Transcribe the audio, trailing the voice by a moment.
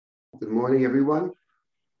Good morning, everyone.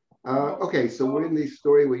 Okay, so we're in the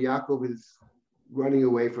story where Yaakov is running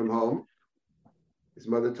away from home. His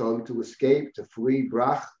mother told him to escape, to flee,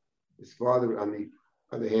 brach. His father, on the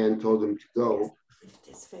other hand, told him to go.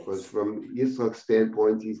 Because from Yitzchak's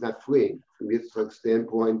standpoint, he's not fleeing. From Yitzchak's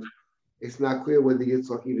standpoint, it's not clear whether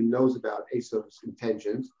Yitzchak even knows about Esau's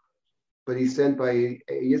intentions. But he's sent by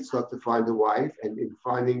Yitzchak to find a wife, and in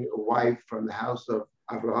finding a wife from the house of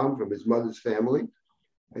Abraham, from his mother's family,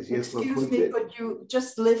 as Yitzchak Excuse puts me, it. could you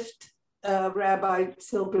just lift Rabbi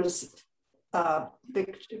Silber's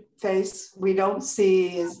big face? We don't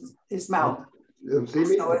see his mouth. You don't see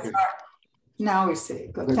me? So Okay. Now we see.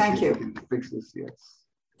 Good. Let's Thank see if you. we can fix this, yes.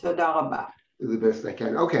 Toda rabba. Do the best I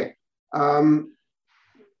can. Okay.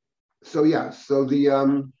 So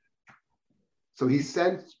he's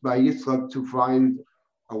sent by Yitzchak to find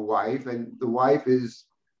a wife, and the wife is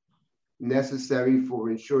necessary for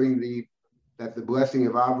ensuring that the blessing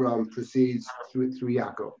of Abraham proceeds through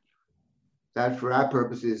Yaakov. That, for our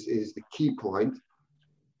purposes, is the key point.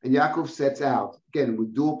 And Yaakov sets out, again,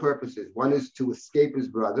 with dual purposes. One is to escape his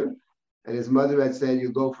brother, and his mother had said,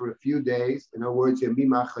 "You go for a few days." In her words,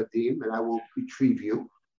 "Yamim achadim," and I will retrieve you.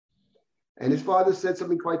 And his father said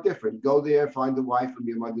something quite different. Go there, find a wife from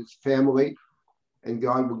your mother's family, and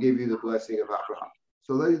God will give you the blessing of Abraham.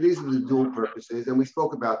 So these are the dual purposes, and we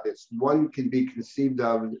spoke about this. One can be conceived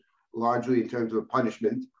of largely in terms of a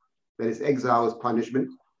punishment, that is, exile is punishment,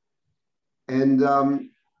 and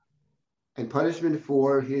punishment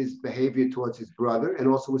for his behavior towards his brother and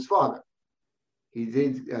also his father. He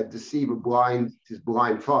did deceive his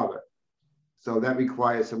blind father, so that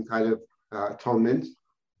requires some kind of atonement.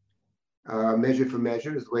 Measure for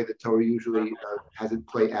measure is the way the Torah usually has it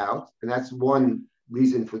play out, and that's one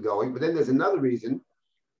reason for going. But then there's another reason,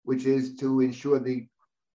 which is to ensure the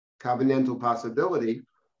covenantal possibility.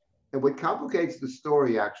 And what complicates the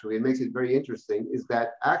story, actually, and makes it very interesting, is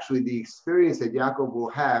that actually the experience that Yaakov will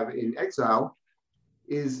have in exile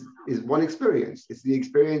is one experience. It's the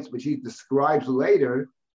experience which he describes later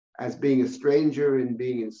as being a stranger and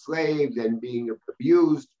being enslaved and being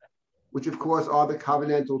abused, which of course are the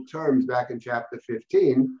covenantal terms back in chapter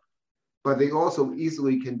 15, but they also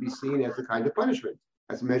easily can be seen as a kind of punishment,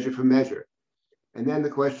 as measure for measure. And then the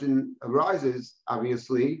question arises,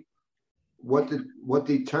 obviously, what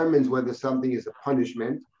determines whether something is a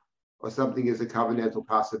punishment or something is a covenantal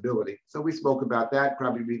possibility? So we spoke about that,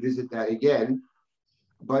 probably revisit that again.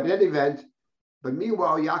 But in any event,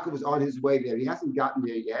 meanwhile, Yaakov is on his way there. He hasn't gotten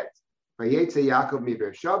there yet. Vayetze Yaakov mi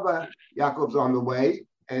Beersheba. Yaakov's on the way,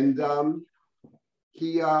 and on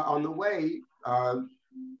the way, the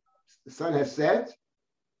sun has set,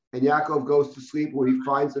 and Yaakov goes to sleep where he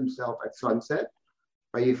finds himself at sunset.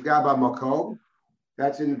 Vayifga b'makom.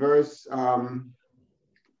 That's in verse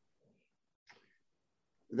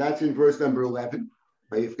number 11.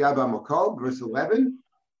 Vayifga b'makom, verse 11,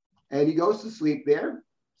 and he goes to sleep there.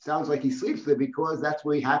 Sounds like he sleeps there because that's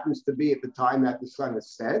where he happens to be at the time that the sun is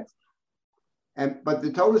set. But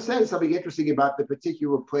the Torah says something interesting about the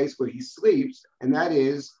particular place where he sleeps, and that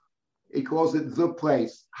is, he calls it the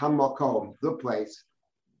place, hamakom, the place,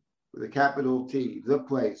 with a capital T, the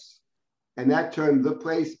place. And that term, the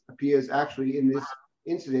place, appears actually in this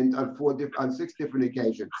incident on 6 different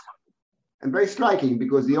occasions. And very striking,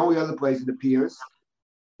 because the only other place it appears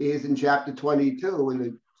is in chapter 22 in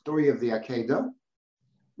the story of the Akedah,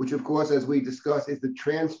 which of course, as we discussed, is the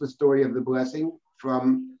transfer story of the blessing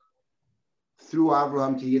through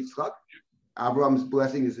Abraham to Yitzchak. Abraham's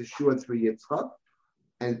blessing is assured through Yitzchak.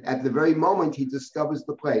 And at the very moment he discovers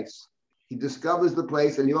the place. He discovers the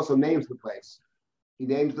place, and he also names the place. He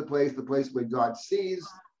names the place where God sees,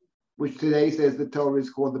 which today says the Torah is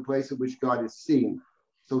called the place in which God is seen.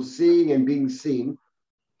 So seeing and being seen,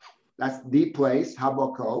 that's the place,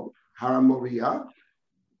 Habakkuk, Haramoria.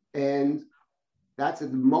 And that's at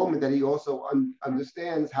the moment that he also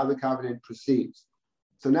understands how the covenant proceeds.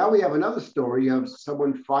 So now we have another story of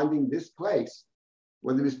someone finding this place.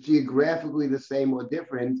 Whether it's geographically the same or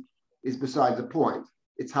different is beside the point.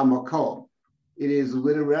 It's Hamakom. It is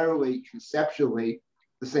literally, conceptually,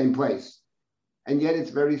 the same place. And yet it's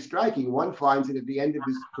very striking. One finds it at the end of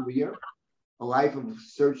his career, a life of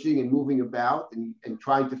searching and moving about and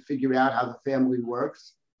trying to figure out how the family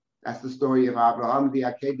works. That's the story of Abraham, the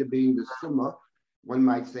Akedah being the summa, one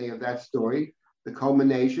might say, of that story, the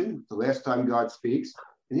culmination, the last time God speaks.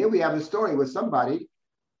 And here we have a story with somebody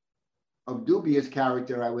of dubious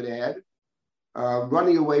character, I would add,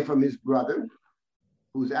 running away from his brother,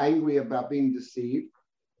 who's angry about being deceived.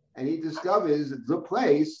 And he discovers the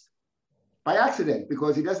place by accident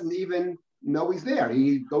because he doesn't even know he's there.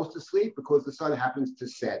 He goes to sleep because the sun happens to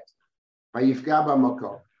set. Vayifga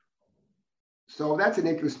b'makom. So that's an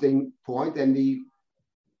interesting point. And the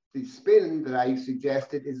spin that I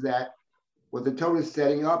suggested is that what the Torah is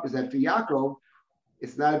setting up is that for Yaakov,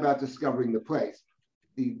 it's not about discovering the place.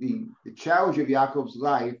 The challenge of Yaakov's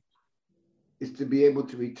life is to be able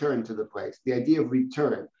to return to the place, the idea of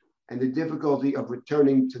return and the difficulty of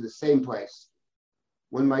returning to the same place.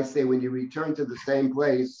 One might say when you return to the same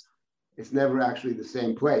place, it's never actually the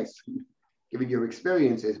same place, given your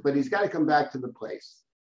experiences, but he's got to come back to the place.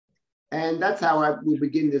 And that's how we'll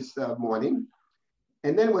begin this morning.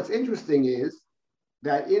 And then what's interesting is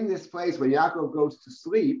that in this place, when Yaakov goes to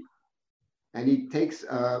sleep, and he takes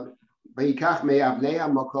he takes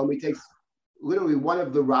literally one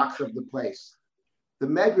of the rocks of the place. The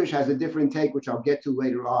Medrash has a different take, which I'll get to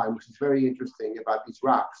later on, which is very interesting about these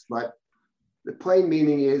rocks. But the plain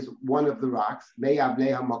meaning is one of the rocks,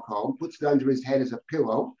 puts it under his head as a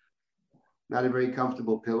pillow, not a very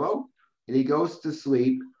comfortable pillow, and he goes to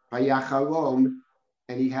sleep, and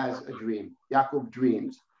he has a dream. Yaakov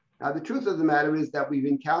dreams. Now, the truth of the matter is that we've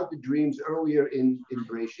encountered dreams earlier in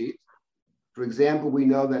Bereshit. For example, we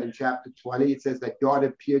know that in chapter 20, it says that God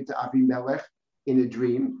appeared to Avimelech in a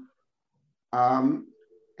dream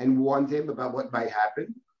and warned him about what might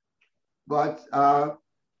happen. But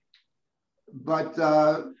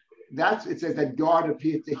it says that God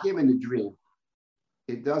appeared to him in a dream.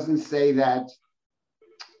 It doesn't say that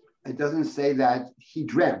he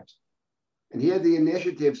dreamt. And here the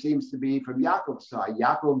initiative seems to be from Yaakov's side.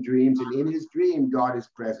 Yaakov dreams, and in his dream, God is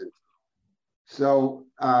present. So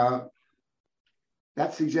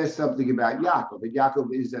that suggests something about Yaakov. That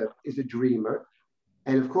Yaakov is a dreamer.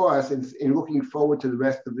 And of course, in looking forward to the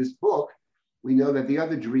rest of this book, we know that the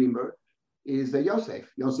other dreamer is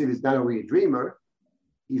Yosef. Yosef is not only a dreamer,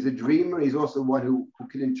 he's a dreamer, he's also one who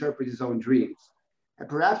can interpret his own dreams. And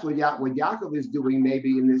perhaps what Yaakov is doing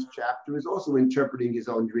maybe in this chapter is also interpreting his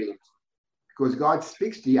own dreams. Because God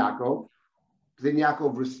speaks to Yaakov, then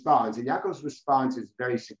Yaakov responds. And Yaakov's response is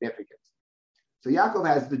very significant. So Yaakov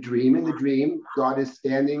has the dream. In the dream, God is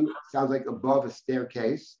standing, sounds like above a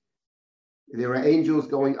staircase. There are angels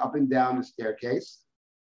going up and down the staircase.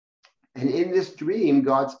 And in this dream,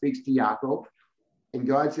 God speaks to Yaakov. And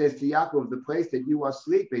God says to Yaakov, the place that you are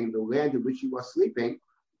sleeping, the land in which you are sleeping.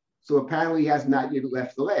 So apparently he has not yet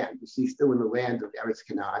left the land. He's still in the land of Eretz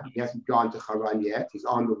Canaan. He hasn't gone to Haran yet. He's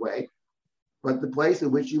on the way. But the place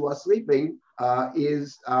in which you are sleeping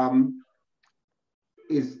is going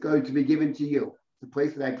to be given to you. The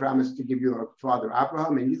place that I promised to give your father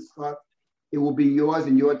Abraham and Yitzchak, it will be yours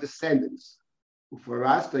and your descendants. But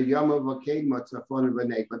by the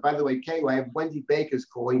way, Kayla, I have Wendy Baker's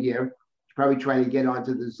calling here. She's probably trying to get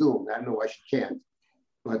onto the Zoom. I don't know why she can't,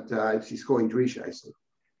 but she's calling Drisha, I see.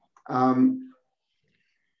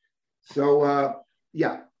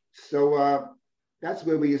 That's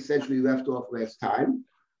where we essentially left off last time.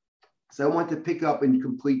 So I want to pick up and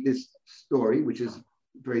complete this story, which is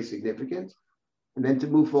very significant, and then to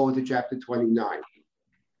move forward to chapter 29.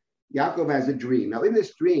 Yaakov has a dream. Now in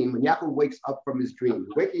this dream, when Yaakov wakes up from his dream,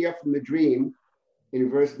 waking up from the dream in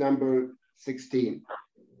verse number 16,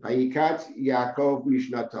 Vayikat Yaakov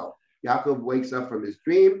Mishnato. Yaakov wakes up from his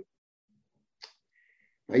dream.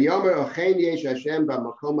 Vayomer Ochen Yesh Hashem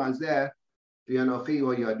B'makom Hazeh V'Anochi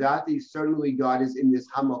Lo Yadati. Certainly God is in this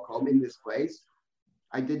hamakom, in this place.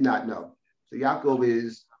 I did not know. So Yaakov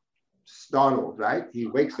is startled, right? He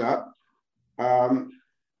wakes up.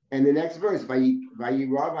 And the next verse, Vayira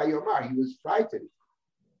Vayomar, he was frightened.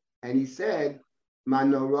 And he said,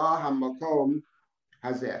 Manorah hamakom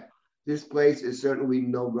hazeh. This place is certainly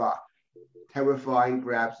norah. Terrifying,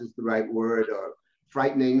 perhaps, is the right word, or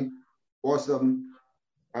frightening, awesome.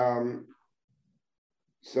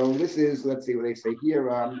 So this is, let's see what they say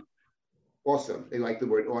here. Awesome. They like the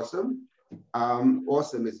word awesome.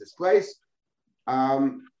 Awesome is this place.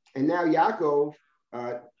 And now Yaakov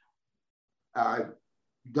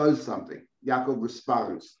does something. Yaakov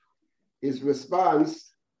responds. His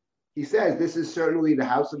response, he says, this is certainly the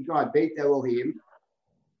house of God. Beit Elohim,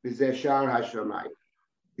 V'zeh Sha'ar HaShamayim.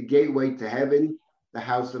 The gateway to heaven, the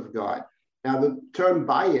house of God. Now the term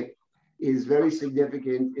bayit is very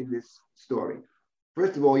significant in this story.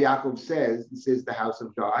 First of all, Yaakov says, this is the house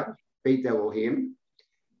of God, Beit Elohim.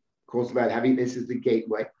 Calls about having, this is the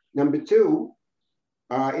gateway. Number two,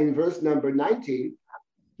 in verse number 19,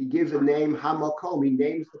 he gives a name, Hamakom. He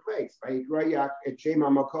names the place, right?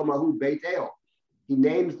 He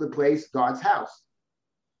names the place God's house.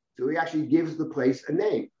 So he actually gives the place a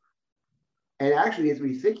name. And actually, as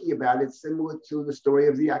we're thinking about it, it's similar to the story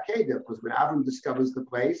of the Akedah, because when Avram discovers the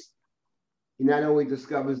place, he not only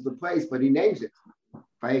discovers the place, but he names it.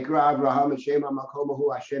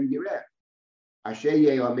 Asher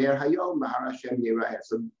Ye'omer Hayom Mahar Hashem Yera'eh.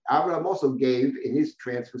 So Abraham also gave, in his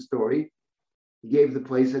transfer story, he gave the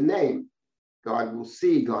place a name. God will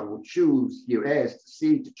see, God will choose, Yera'eh, to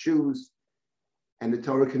see, to choose. And the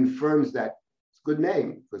Torah confirms that it's a good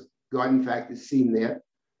name, because God, in fact, is seen there.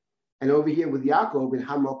 And over here with Yaakov in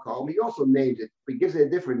Hamokom, he also named it, but he gives it a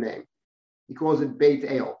different name. He calls it Beit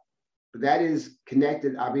El. But that is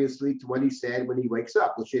connected, obviously, to what he said when he wakes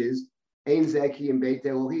up, which is, Ein Zeki and Beit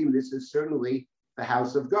Elohim, this is certainly the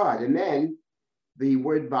house of God. And then the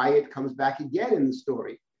word Bayit comes back again in the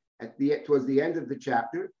story. Towards the end of the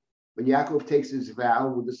chapter, when Yaakov takes his vow,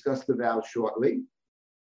 we'll discuss the vow shortly.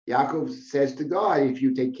 Yaakov says to God, if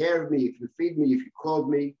you take care of me, if you feed me, if you clothe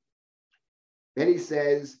me. Then he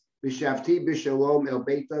says, B'shavti b'shalom el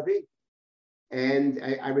Beit Avi, and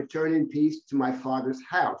I return in peace to my father's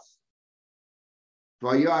house.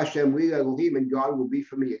 V'yah Hashem li Elohim, and God will be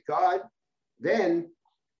for me a God. Then,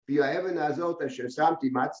 v'ya'evan azot asher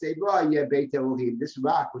samti matzei ba yeh Beit Elohim, this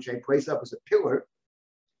rock which I place up as a pillar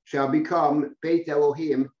shall become Beit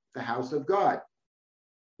Elohim, the house of God.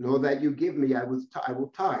 And all that you give me, I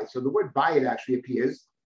will tithe. So the word bayit actually appears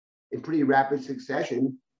in pretty rapid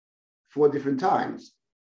succession 4 different times.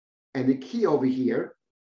 And the key over here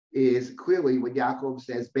is clearly when Yaakov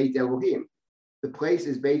says Beit Elohim. The place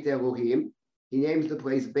is Beit Elohim. He names the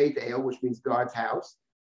place Beit El, which means God's house.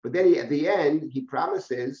 But then at the end, he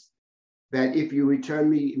promises that if you return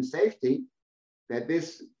me in safety, that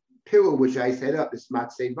this pillar which I set up, this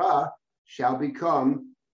matzeva, shall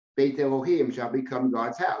become Beit Elohim, shall become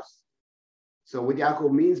God's house. So what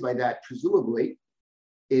Yaakov means by that, presumably,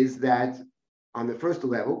 is that on the first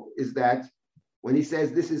level, is that when he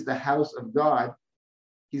says this is the house of God,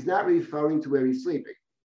 he's not referring to where he's sleeping.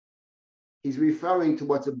 He's referring to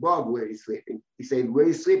what's above where he's sleeping. He's saying where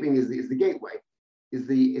he's sleeping is the gateway, is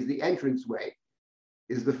the entranceway,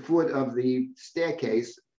 is the foot of the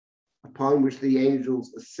staircase upon which the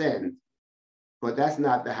angels ascend. But that's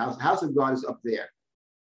not the house. The house of God is up there.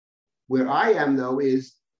 Where I am, though,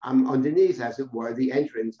 is I'm underneath, as it were, the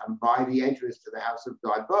entrance. I'm by the entrance to the house of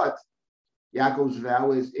God. But Yaakov's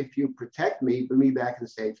vow is, if you protect me, bring me back in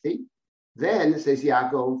safety, then, says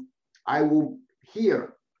Yaakov, I will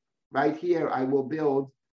here, right here, I will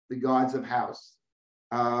build the gods of house.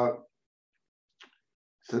 So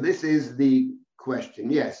this is the question.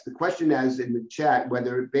 Yes, the question as in the chat,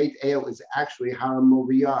 whether Beit El is actually Har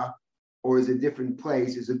Moriah or is a different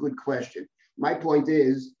place, is a good question. My point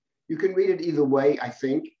is, you can read it either way, I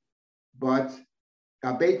think, but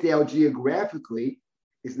Beit El geographically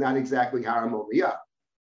is not exactly Har Moriah.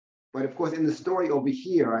 But of course, in the story over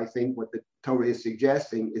here, I think what the Torah is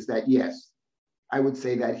suggesting is that, yes, I would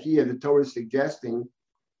say that here the Torah is suggesting,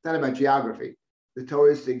 it's not about geography. The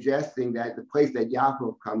Torah is suggesting that the place that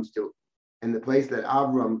Yaakov comes to and the place that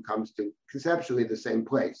Avram comes to, conceptually the same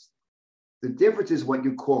place. The difference is what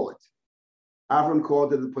you call it. Avram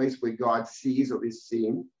called it the place where God sees or is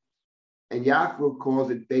seen, and Yaakov calls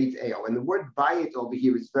it Beit El. And the word Bayit over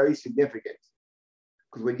here is very significant,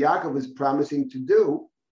 because what Yaakov is promising to do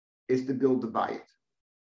is to build the Bayit.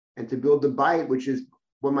 And to build the Bayit, which is,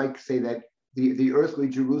 one might say that the earthly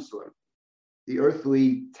Jerusalem, the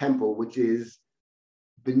earthly temple, which is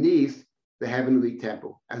beneath the heavenly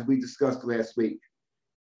temple, as we discussed last week.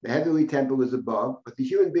 The heavenly temple is above, but the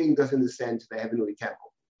human being doesn't ascend to the heavenly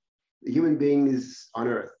temple. The human being is on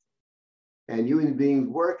earth. And human being's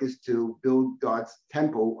work is to build God's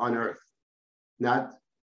temple on earth, not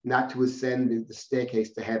to ascend the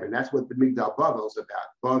staircase to heaven. That's what the Migdal Bavel is about.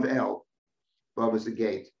 Bavel. Bavel is the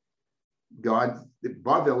gate.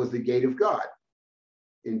 Bavel is the gate of God.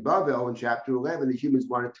 In Bavel, in chapter 11, the humans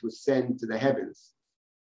wanted to ascend to the heavens,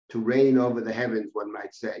 to reign over the heavens, one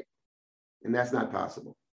might say. And that's not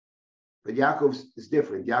possible. But Yaakov's is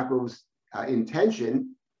different. Yaakov's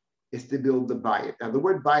intention is to build the Bayit. Now, the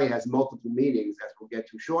word Bayit has multiple meanings, as we'll get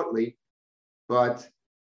to shortly, but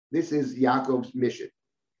this is Yaakov's mission.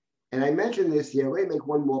 And I mentioned this here. Let me make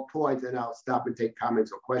one more point, and I'll stop and take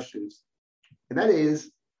comments or questions. And that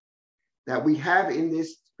is that we have in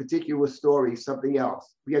this particular story something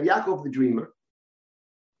else. We have Yaakov the dreamer.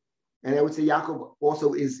 And I would say Yaakov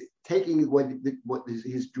also is taking what is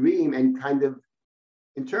his dream and kind of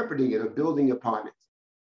interpreting it or building upon it.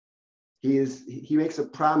 He makes a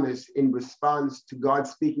promise in response to God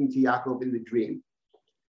speaking to Yaakov in the dream.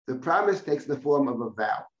 The promise takes the form of a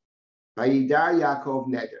vow. Vayidar Yaakov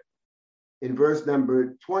neder. In verse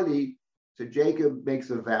number 20, so Jacob makes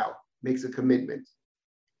a vow, makes a commitment.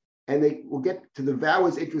 And we'll get to the vow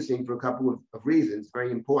is interesting for a couple of reasons,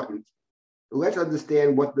 very important. But let's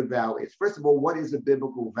understand what the vow is. First of all, what is a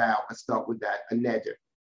biblical vow? Let's start with that, a neder.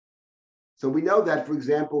 So we know that, for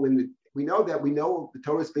example, we know the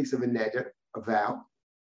Torah speaks of a neder, a vow.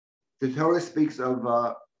 The Torah speaks of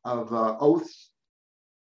oaths.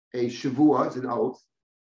 A shavua is an oath.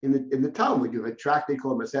 In the Talmud, you have a tractate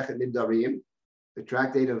called Masechet Nidarim, the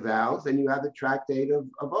tractate of vows, and you have the tractate of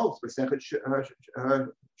oaths, Masechet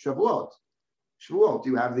Shavuot. Shavuot,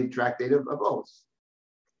 you have the tractate of oaths.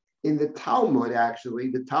 In the Talmud, actually,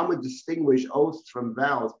 the Talmud distinguishes oaths from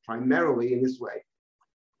vows primarily in this way,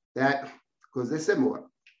 that because they're similar.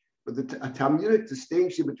 But a Talmudic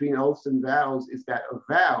distinction between oaths and vows is that a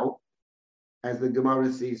vow, as the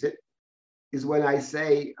Gemara sees it, is when I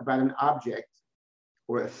say about an object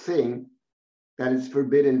or a thing that is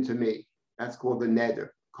forbidden to me. That's called a neder,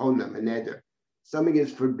 konam, a neder. Something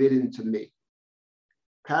is forbidden to me.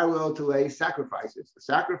 Parallel to a sacrifices. A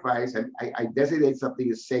sacrifice, I designate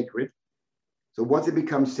something as sacred. So once it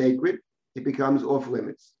becomes sacred, it becomes off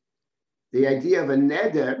limits. The idea of a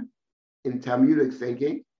neder in Talmudic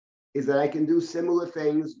thinking is that I can do similar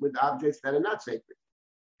things with objects that are not sacred.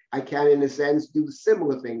 I can, in a sense, do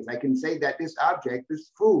similar things. I can say that this object,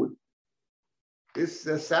 this food, this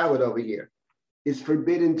salad over here, is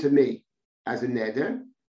forbidden to me as a neder,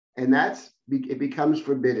 and it becomes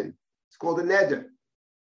forbidden. It's called a neder.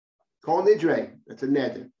 Called nidre. That's a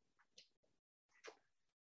neder.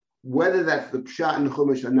 Whether that's the pshat and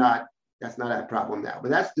chumash or not, that's not our problem now.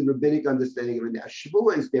 But that's the rabbinic understanding of it now.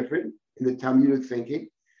 Shvua is different in the Talmudic thinking.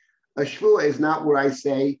 A shvua is not where I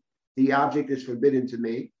say the object is forbidden to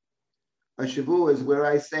me. A shavua is where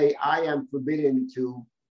I say I am forbidden to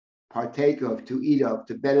partake of, to eat of,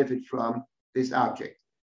 to benefit from this object.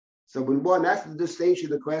 So that's the distinction,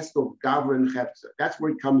 the question of gavra and chepza. That's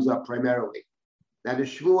where it comes up primarily. That a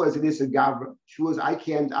shvua is a gavra. Shvua is I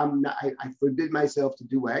forbid myself to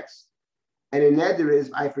do X. And a neder is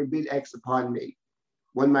I forbid X upon me.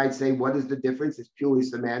 One might say, what is the difference? It's purely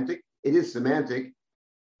semantic. It is semantic,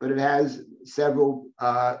 but it has several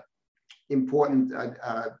important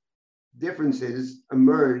differences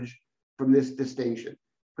emerge from this distinction.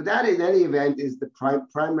 But that, in any event, is the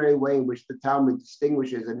primary way in which the Talmud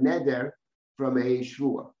distinguishes a neder from a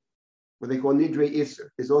shvua, what they call nidre isser.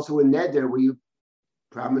 There's also a neder where you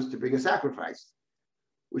promise to bring a sacrifice,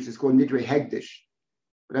 which is called nidre hegdish.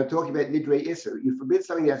 But I'm talking about nidre isser. You forbid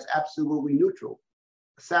something that's absolutely neutral,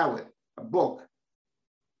 a salad, a book,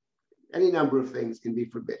 any number of things can be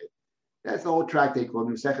forbidden. That's the whole tractate called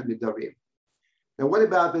Masechet Nidarim. Now, what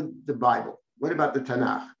about the Bible? What about the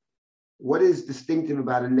Tanakh? What is distinctive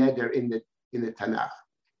about a neder in the Tanakh?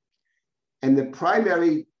 And the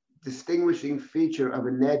primary distinguishing feature of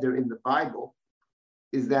a neder in the Bible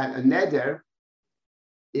is that a neder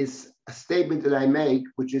is a statement that I make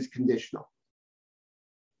which is conditional.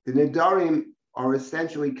 The nedarim are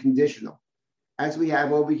essentially conditional, as we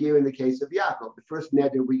have over here in the case of Yaakov. The first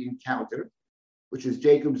neder we encounter, which is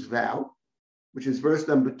Jacob's vow, which is verse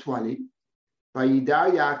number 20.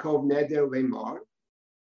 Vayidar Yaakov neder lemar,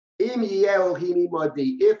 im yeh Elohim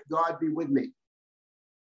imadi, if God be with me,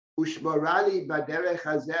 ushmarali baderech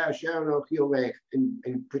hazeh asher anochi olech,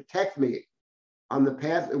 and protect me on the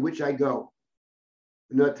path in which I go.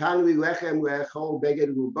 Natan li lechem le'echol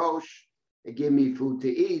beged rubosh, and give me food to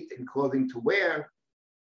eat and clothing to wear.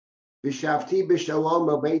 V'shavti b'shalom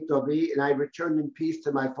b'beit avi, and I returned in peace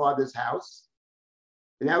to my father's house.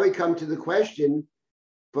 And now we come to the question,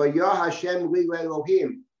 Vayah Hashem li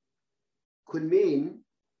Elohim, could mean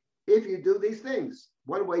if you do these things.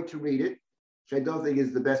 One way to read it, which I don't think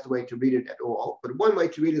is the best way to read it at all, but one way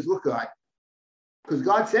to read it is, look, God, because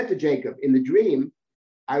God said to Jacob in the dream,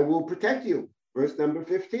 I will protect you. Verse number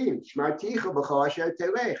 15, Shmarticha b'chol asher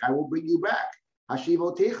telech, I will bring you back.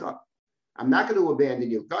 Hashivoticha, I'm not going to abandon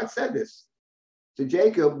you. God said this. So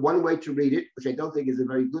Jacob, one way to read it, which I don't think is a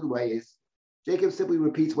very good way, is Jacob simply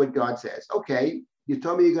repeats what God says. Okay, you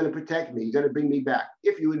told me you're going to protect me. You're going to bring me back.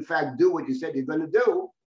 If you, in fact, do what you said you're going to do,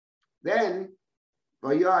 then,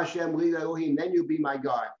 Vayah Hashem li Elohim, then you'll be my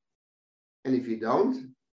God. And if you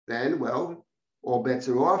don't, then, well, all bets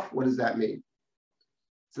are off. What does that mean?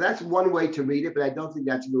 So that's one way to read it, but I don't think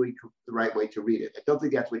that's really the right way to read it. I don't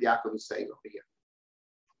think that's what Yaakov is saying over here.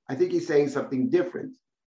 I think he's saying something different.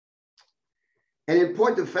 An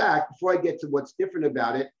important fact, before I get to what's different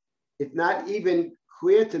about it, it's not even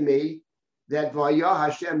clear to me that Vayah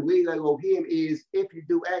Hashem li Elohim is if you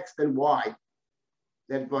do X, then Y.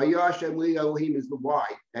 That Vayah Hashem li Elohim is the Y.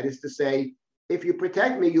 That is to say, if you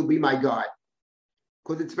protect me, you'll be my God.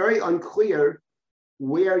 Because it's very unclear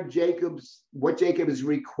what Jacob is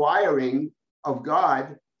requiring of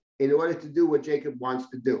God in order to do what Jacob wants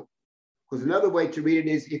to do. Because another way to read it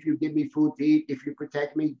is, if you give me food to eat, if you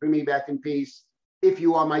protect me, bring me back in peace, if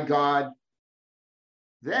you are my God,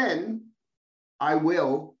 then I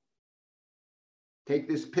will take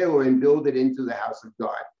this pillar and build it into the house of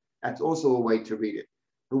God. That's also a way to read it.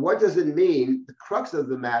 But what does it mean? The crux of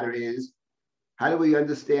the matter is, how do we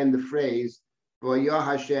understand the phrase, V'yah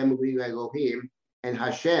Hashem Elohim, and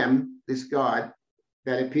Hashem, this God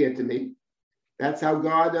that appeared to me? That's how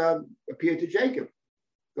God appeared to Jacob.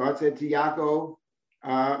 God said to Yaakov,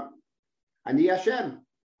 Ani Hashem,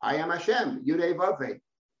 I am Hashem, Yudei Vavei,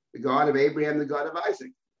 the God of Abraham, the God of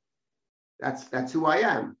Isaac. That's who I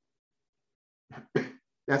am.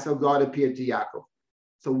 That's how God appeared to Yaakov.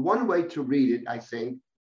 So one way to read it, I think,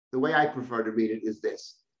 the way I prefer to read it is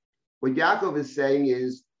this. What Yaakov is saying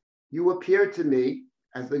is, you appear to me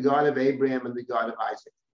as the God of Abraham and the God of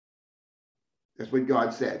Isaac. That's what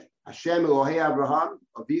God said. Hashem Elohei Abraham,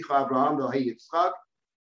 Avicha Abraham, Elohei Yitzchak.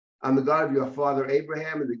 I'm the God of your father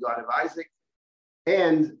Abraham and the God of Isaac.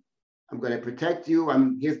 And I'm going to protect you.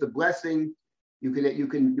 Here's the blessing.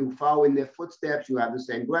 You follow in their footsteps. You have the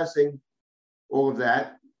same blessing. All of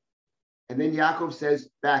that. And then Yaakov says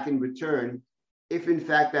back in return, if in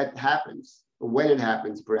fact that happens, or when it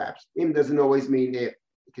happens, perhaps. Im doesn't always mean if.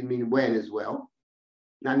 It can mean when as well.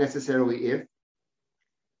 Not necessarily if.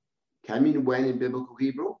 Can mean when in biblical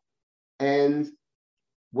Hebrew. And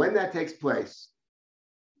when that takes place,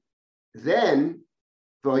 then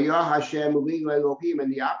V'yah Hashem li Elohim,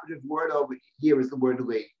 and the operative word over here is the word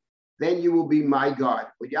li. Then you will be my God.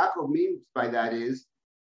 What Yaakov means by that is,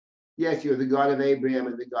 yes, you're the God of Abraham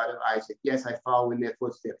and the God of Isaac. Yes, I follow in their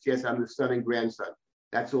footsteps. Yes, I'm the son and grandson.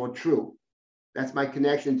 That's all true. That's my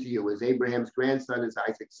connection to you. As Abraham's grandson, as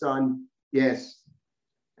Isaac's son. Yes.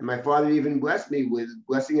 And my father even blessed me with the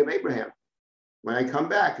blessing of Abraham. When I come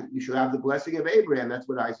back, you shall have the blessing of Abraham. That's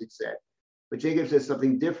what Isaac said. But Jacob says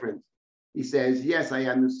something different. He says, yes, I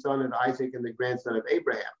am the son of Isaac and the grandson of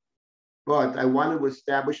Abraham. But I want to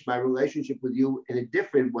establish my relationship with you in a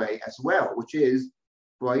different way as well, which is,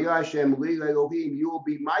 V'yah Hashem li Elohim, you will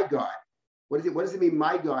be my God. What does it mean,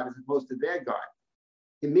 my God, as opposed to their God?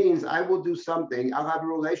 It means I will do something, I'll have a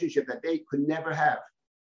relationship that they could never have.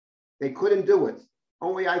 They couldn't do it.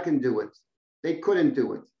 Only I can do it. They couldn't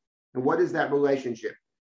do it. And what is that relationship?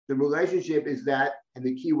 The relationship is that, and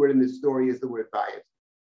the key word in this story is the word bayit.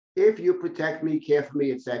 If you protect me, care for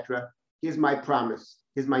me, etc., here's my promise.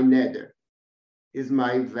 Here's my neder. Here's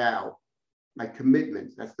my vow, my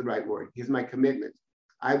commitment. That's the right word. Here's my commitment.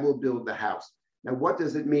 I will build the house. Now, what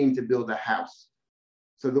does it mean to build a house?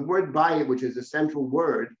 So the word bayit, which is a central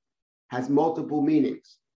word, has multiple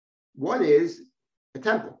meanings. One is a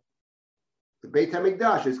temple. The Beit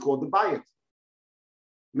HaMikdash is called the bayit.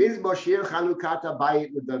 Mizbah Shir Chanukata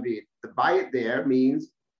Bayit David. The bayit there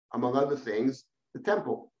means, among other things, the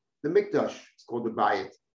temple, the Mikdash. It's called the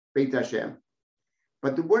bayit, Beit Hashem.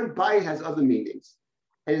 But the word bayit has other meanings.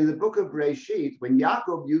 And in the book of Bereshit, when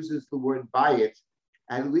Yaakov uses the word bayit,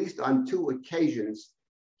 at least on 2 occasions,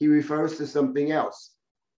 he refers to something else.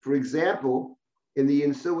 For example, in the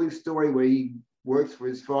ensuing story where he works for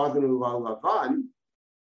his father-in-law Lavan,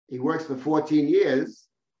 he works for 14 years,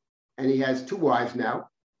 and he has 2 wives now.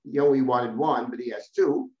 He only wanted 1, but he has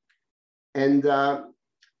 2. And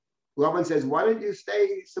Lavan says, why don't you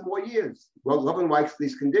stay some more years? Well, Lavan likes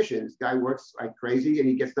these conditions. Guy works like crazy, and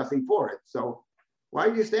he gets nothing for it. So why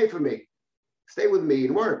don't you stay for me? Stay with me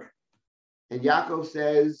and work. And Yaakov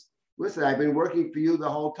says, listen, I've been working for you the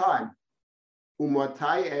whole time. Now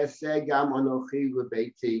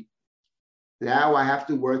I have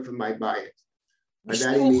to work for my bayit.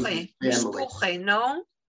 Mishpuche, no?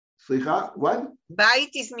 Slicha, what?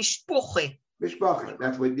 Bayit is mishpuche. Mishpacha.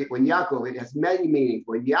 That's when Yaakov, it has many meanings.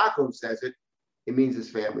 When Yaakov says it, it means his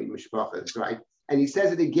family, Mishpacha, that's right. And he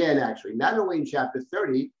says it again, actually, not only in chapter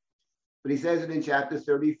 30, but he says it in chapter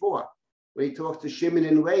 34, when he talks to Shimon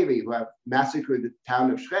and Levi, who have massacred the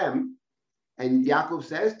town of Shem. And Yaakov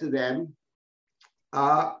says to them, you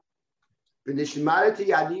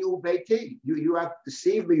have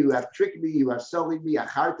deceived me, you have tricked me, you have sullied me,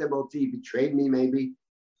 betrayed me maybe,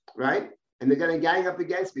 right? And they're going to gang up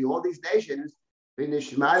against me, all these nations, and my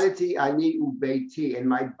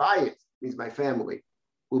bayit, means my family,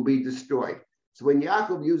 will be destroyed. So when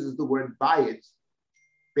Yaakov uses the word bayit,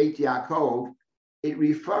 Beit Yaakov, it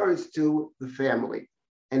refers to the family.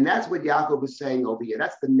 And that's what Yaakov is saying over here.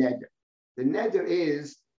 That's the neder. The neder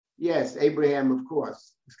is, yes, Abraham, of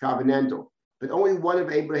course, is covenantal, but only one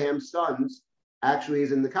of Abraham's sons actually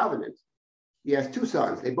is in the covenant. He has 2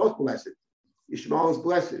 sons. They both blessed. Ishmael is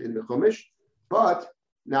blessed in the Chumash, but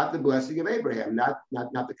not the blessing of Abraham, not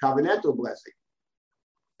the covenantal blessing.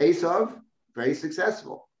 Esav, very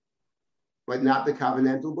successful, but not the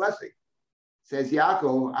covenantal blessing. Says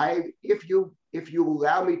Yaakov, if you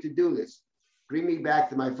allow me to do this, bring me back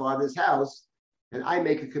to my father's house, and I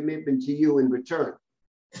make a commitment to you in return.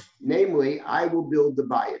 Namely, I will build the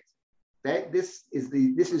bayit. This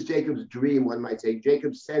is Jacob's dream, one might say,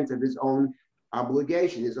 Jacob's sense of his own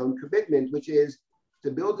obligation, his own commitment, which is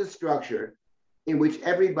to build a structure in which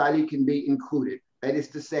everybody can be included. That is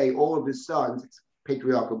to say, all of his sons, it's a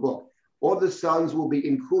patriarchal book, all the sons will be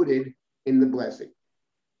included in the blessing.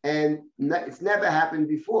 And it's never happened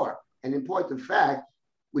before. And in point of fact,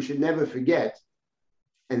 we should never forget,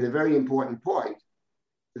 and the very important point,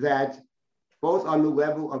 that both on the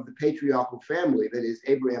level of the patriarchal family, that is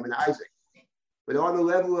Abraham and Isaac, but on the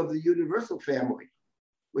level of the universal family,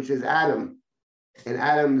 which is Adam and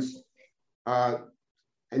Adam's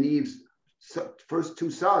and Eve's first two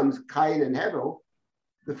sons, Cain and Hevel.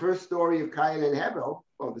 The first story of Cain and Hevel,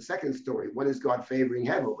 well, the second story, one is God favoring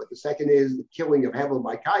Hevel, but the second is the killing of Hevel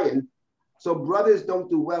by Cain. So brothers don't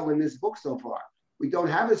do well in this book so far. We don't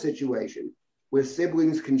have a situation where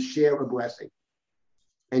siblings can share a blessing.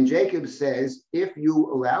 And Jacob says, if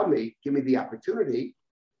you allow me, give me the opportunity,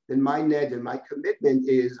 then my ned and my commitment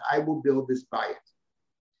is I will build this bayit.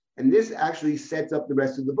 And this actually sets up the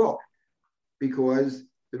rest of the book, because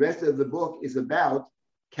the rest of the book is about,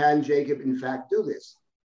 can Jacob in fact do this?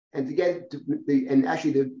 And to get to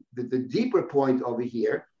the deeper point over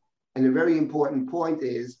here, and a very important point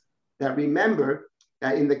is that remember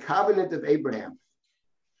that in the covenant of Abraham,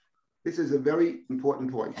 this is a very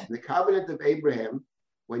important point. In the covenant of Abraham,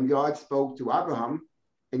 when God spoke to Abraham,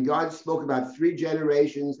 and God spoke about 3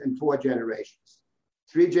 generations and 4 generations.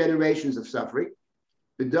 3 generations of suffering.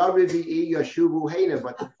 The Darivi'i Yashuvu Hena,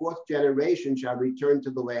 but the 4th generation shall return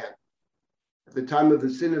to the land. At the time of the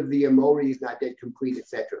sin of the Amori is not yet complete,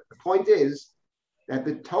 etc. The point is that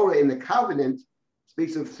the Torah in the covenant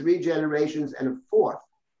speaks of 3 generations and a 4th.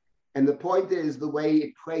 And the point is the way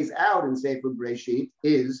it plays out in Sefer Breshit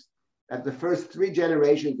is that the first 3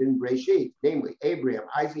 generations in Breshit, namely Abraham,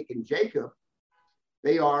 Isaac, and Jacob,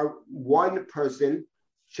 they are one person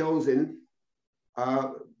chosen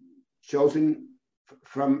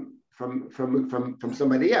from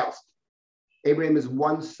somebody else. Abraham is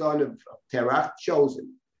one son of Terach,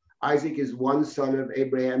 chosen. Isaac is one son of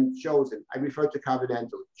Abraham, chosen. I refer to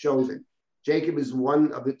covenantal, chosen. Jacob is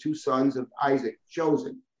one of the 2 sons of Isaac,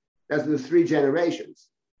 chosen. That's the 3 generations.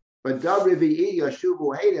 But the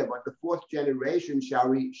 4th generation shall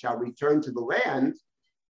return to the land,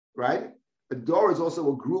 right? A dor is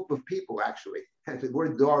also a group of people, actually. The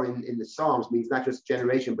word dor in the Psalms means not just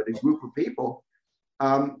generation, but a group of people.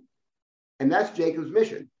 And that's Jacob's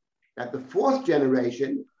mission. That the 4th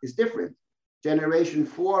generation is different. Generation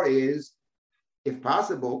 4 is, if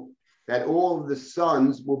possible, that all of the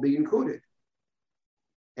sons will be included.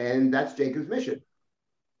 And that's Jacob's mission.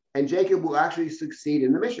 And Jacob will actually succeed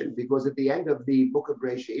in the mission, because at the end of the book of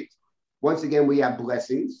Breshit, once again, we have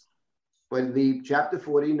blessings. But in the chapter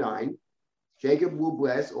 49, Jacob will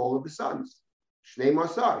bless all of the sons. Shnei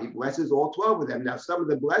Masar, he blesses all 12 of them. Now, some of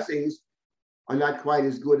the blessings are not quite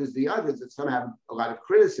as good as the others, and some have a lot of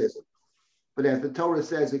criticism. But as the Torah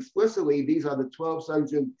says explicitly, these are the 12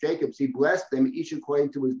 sons of Jacob. He blessed them, each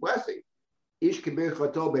according to his blessing. Ish kibir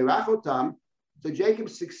chato berachotam. So Jacob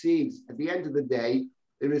succeeds. At the end of the day,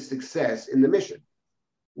 there is success in the mission.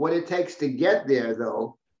 What it takes to get there,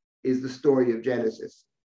 though, is the story of Genesis.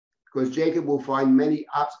 Because Jacob will find many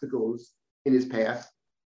obstacles in his path.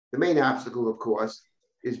 The main obstacle, of course,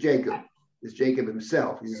 is Jacob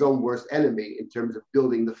himself. He's his own worst enemy in terms of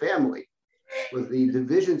building the family. With the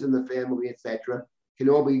divisions in the family, etc., can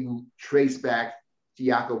all be traced back to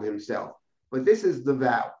Yaakov himself. But this is the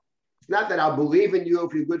vow. It's not that I'll believe in you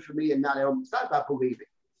if you're good for me and not. It's not about believing.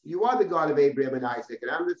 You are the God of Abraham and Isaac,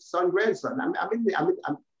 and I'm the son, grandson. I'm in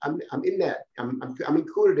that. I'm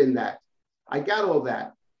included in that. I got all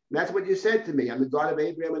that. And that's what you said to me. I'm the God of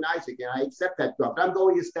Abraham and Isaac, and I accept that God. But I'm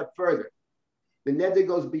going a step further. The neder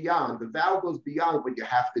goes beyond. The vow goes beyond what you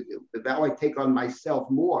have to do. The vow I take on myself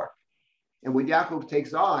more. And what Yaakov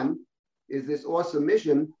takes on is this awesome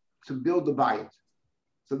mission to build the bayit.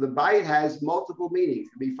 So the bayit has multiple meanings.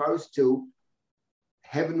 It refers to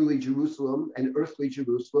heavenly Jerusalem and earthly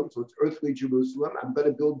Jerusalem. So it's earthly Jerusalem. I'm going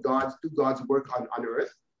to do God's work on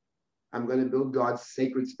earth. I'm going to build God's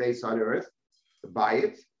sacred space on earth, the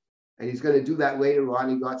bayit. And he's going to do that later on.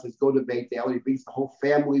 And God says, go to Beit El. He brings the whole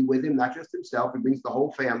family with him, not just himself. He brings the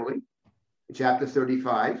whole family in chapter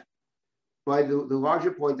 35. But the larger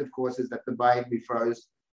point, of course, is that the bayit refers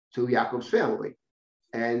to Yaakov's family.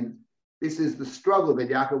 And this is the struggle that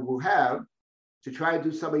Yaakov will have to try to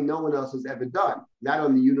do something no one else has ever done, not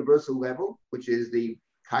on the universal level, which is the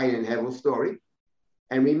Cain and Hevel story.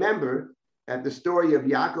 And remember that the story of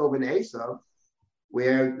Yaakov and Esau,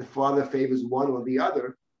 where the father favors one or the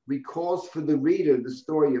other, recalls for the reader the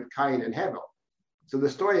story of Cain and Hevel. So the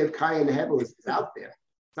story of Cain and Hevel is out there.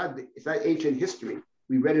 It's not ancient history.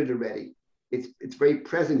 We read it already. It's very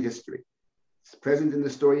present history. It's present in the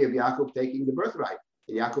story of Yaakov taking the birthright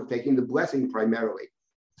and Yaakov taking the blessing primarily.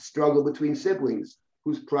 Struggle between siblings,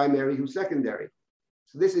 who's primary, who's secondary.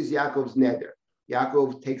 So this is Yaakov's neder.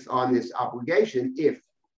 Yaakov takes on this obligation if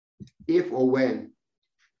or when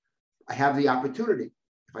I have the opportunity.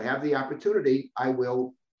 If I have the opportunity, I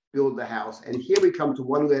will build the house. And here we come to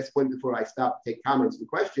one last point before I stop, take comments and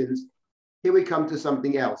questions. Here we come to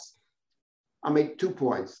something else. I'll make 2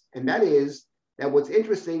 points. And that is that what's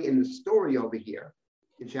interesting in the story over here,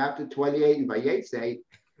 in chapter 28 in Vayetze,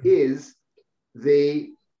 is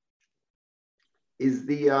the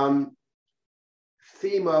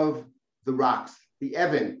theme of the rocks, the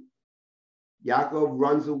Evan. Yaakov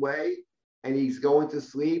runs away and he's going to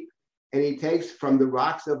sleep, and he takes from the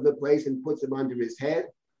rocks of the place and puts them under his head.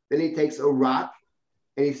 Then he takes a rock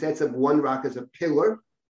and he sets up one rock as a pillar.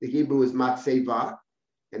 The Hebrew is matzeva.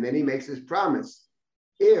 And then he makes his promise.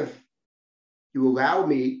 If you allow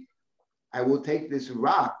me, I will take this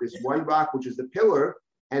rock, this one rock, which is the pillar,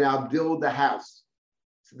 and I'll build the house.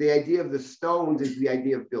 So the idea of the stones is the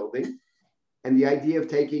idea of building. And the idea of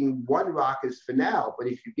taking one rock is for now. But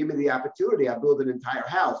if you give me the opportunity, I'll build an entire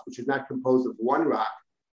house, which is not composed of one rock,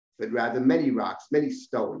 but rather many rocks, many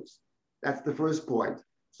stones. That's the first point.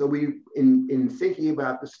 So we, in thinking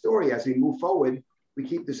about the story as we move forward, we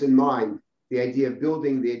keep this in mind. The idea of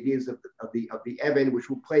building, the ideas of the Evan, which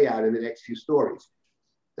will play out in the next few stories.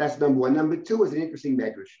 That's number one. Number two is an interesting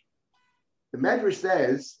medrash. The medrash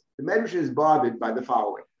says, the medrash is bothered by the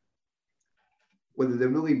following. Whether they're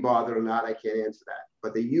really bothered or not, I can't answer that.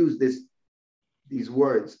 But they use these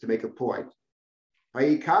words to make a point.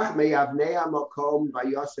 He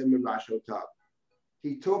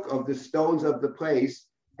took of the stones of the place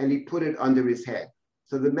and he put it under his head.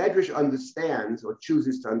 So the Medrash understands, or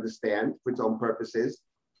chooses to understand for its own purposes,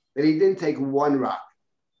 that he didn't take one rock,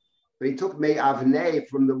 but he took me'avnei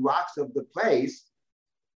from the rocks of the place.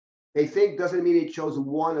 They think doesn't mean he chose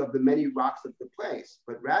one of the many rocks of the place,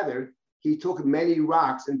 but rather he took many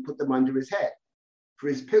rocks and put them under his head for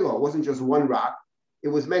his pillow. It wasn't just one rock, it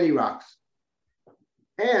was many rocks.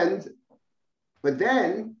 But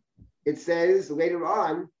then it says later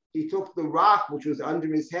on, he took the rock which was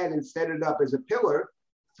under his head and set it up as a pillar.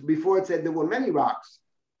 So before it said there were many rocks,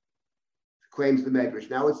 claims the Medrash.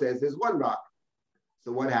 Now it says there's one rock.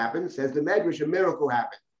 So what happened? Says the Medrash, a miracle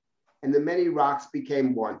happened. And the many rocks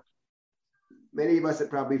became one. Many of us are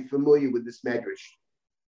probably familiar with this Medrash.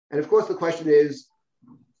 And of course the question is,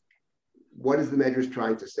 what is the Medrash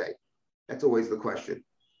trying to say? That's always the question.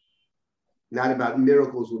 Not about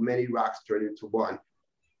miracles where many rocks turn into one.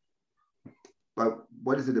 But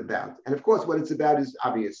what is it about? And of course, what it's about is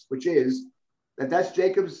obvious, which is that that's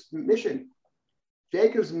Jacob's mission.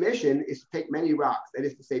 Jacob's mission is to take many rocks, that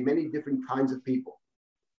is to say, many different kinds of people.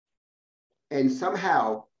 And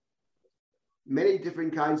somehow, many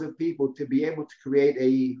different kinds of people to be able to create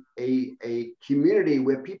a community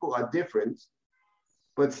where people are different,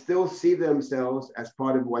 but still see themselves as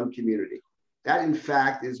part of one community. That, in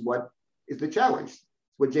fact, is what is the challenge. It's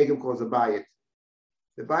what Jacob calls a bayit.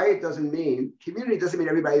 The bayit doesn't mean, community doesn't mean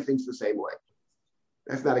everybody thinks the same way.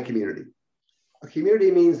 That's not a community. A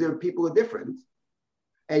community means there are people who are different,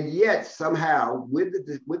 and yet somehow with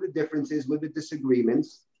the differences, with the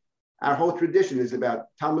disagreements, our whole tradition is about,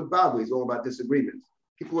 Talmud Bavli is all about disagreements.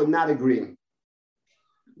 People are not agreeing.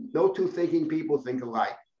 No two thinking people think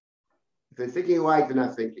alike. If they're thinking alike, they're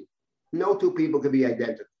not thinking. No two people can be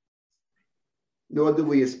identical. Nor do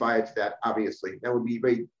we aspire to that, obviously. That would be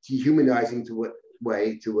very dehumanizing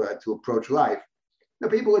way to approach life. Now,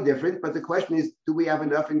 people are different, but the question is, do we have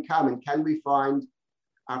enough in common? Can we find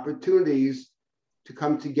opportunities to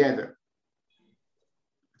come together?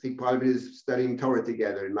 I think part of it is studying Torah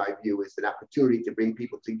together, in my view, is an opportunity to bring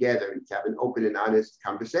people together and to have an open and honest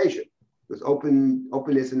conversation. Because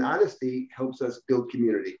openness and honesty helps us build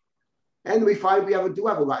community. And we find we do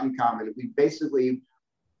have a lot in common. We basically,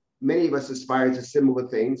 many of us aspire to similar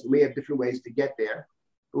things. We have different ways to get there.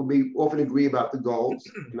 We often agree about the goals,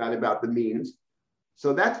 not about the means.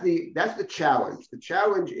 So that's the challenge. The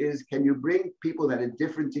challenge is, can you bring people that are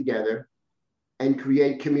different together and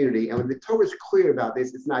create community? And when the Torah is clear about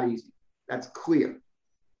this, it's not easy. That's clear.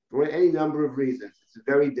 For any number of reasons. It's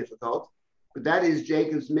very difficult. But that is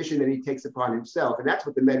Jacob's mission that he takes upon himself. And that's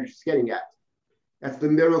what the Medrash is getting at. That's the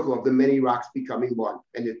miracle of the many rocks becoming one.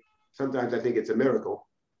 And sometimes I think it's a miracle.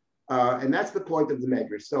 And that's the point of the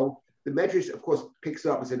Medrash. So the Medrash, of course, picks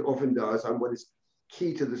up, as it often does, on what is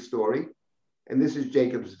key to the story. And this is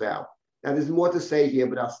Jacob's vow. Now, there's more to say here,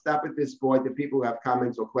 but I'll stop at this point. If people have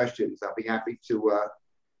comments or questions, I'll be happy to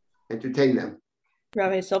entertain them.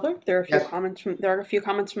 Rabbi Silber, there are a few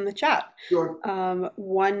comments from the chat. Sure.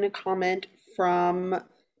 One comment from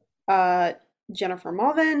Jennifer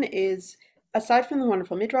Malvin is, aside from the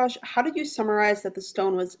wonderful midrash, how did you summarize that the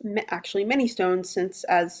stone was actually many stones, since,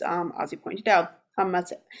 as Ozzy pointed out, a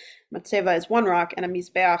matzeva is one rock and a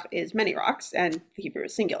mizbeach is many rocks, and the Hebrew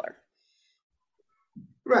is singular?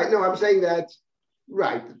 Right. No, I'm saying that.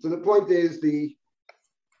 Right. So the point is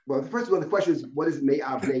first of all, the question is, what is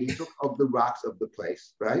me'avnei? He took of the rocks of the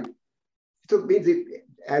place, right?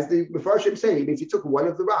 As the Mefarshim say, it means he took one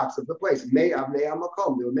of the rocks of the place. Me'avnei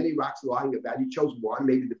hamakom. There were many rocks lying about. He chose one,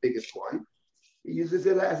 maybe the biggest one. He uses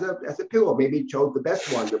it as a pillow. Maybe he chose the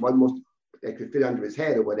best one, the one most that could fit under his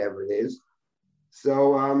head or whatever it is.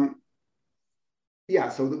 So,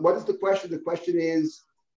 So what is the question? The question is,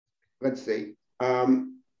 let's see.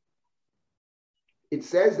 It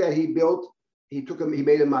says that he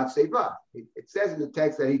made a matzeva. It says in the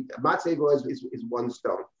text that a matzeva is one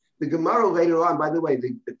stone. The Gemara later on, by the way,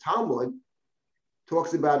 the Talmud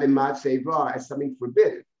talks about a matzeva as something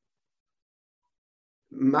forbidden.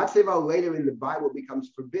 Matzeva later in the Bible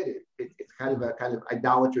becomes forbidden. It's kind of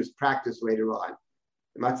idolatrous practice later on.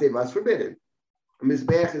 The matzeva is forbidden. A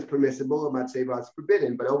mizbeach is permissible. A matzeva is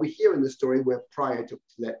forbidden. But over here in the story, we're prior to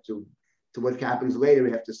what happens later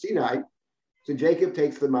after Sinai. So Jacob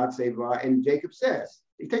takes the matzeva, and Jacob says,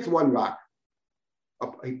 he takes one rock.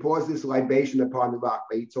 He pours this libation upon the rock.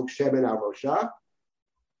 He took Shemen al Rosha.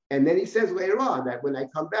 And then he says later on that when I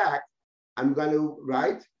come back, I'm going to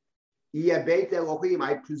write,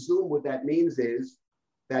 I presume what that means is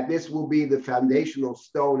that this will be the foundational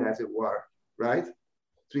stone, as it were, right?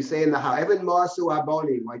 So we say in the Ha'evan Masu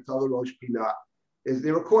Haboni, like Rosh Pinah,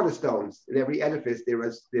 there are cornerstones in every edifice.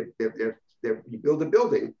 You build a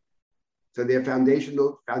building. So they're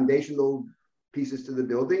foundational pieces to the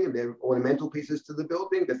building, and they're ornamental pieces to the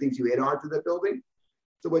building, the things you add on to the building.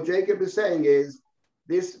 So what Jacob is saying is,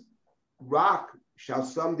 this rock shall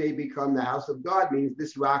someday become the house of God, means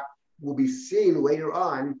this rock will be seen later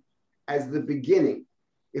on as the beginning.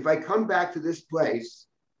 If I come back to this place,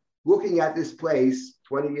 looking at this place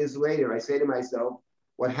 20 years later, I say to myself,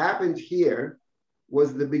 what happened here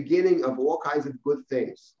was the beginning of all kinds of good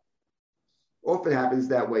things. Often happens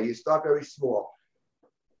that way. You start very small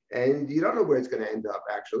and you don't know where it's going to end up,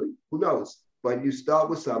 actually. Who knows? But you start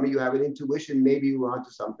with something, you have an intuition, maybe you were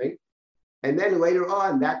onto something. And then later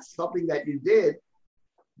on, that's something that you did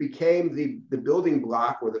became the building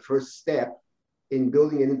block or the first step in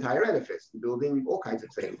building an entire edifice, building all kinds of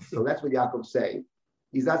things. So that's what Yaakov's saying.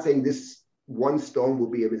 He's not saying this one stone will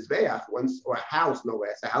be a mizbeach, or a house, no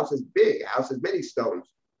less. A house is big, a house has many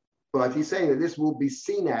stones. But he's saying that this will be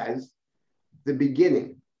seen as the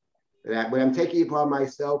beginning. That what I'm taking upon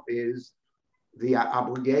myself is the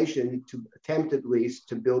obligation to attempt at least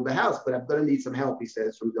to build the house, but I'm going to need some help, he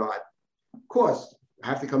says, from God. Of course, I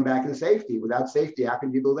have to come back in safety. Without safety, how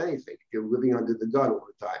can you build anything? If you're living under the gun all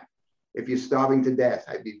the time, if you're starving to death,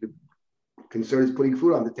 the concern is putting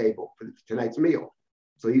food on the table for tonight's meal.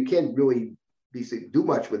 So you can't really do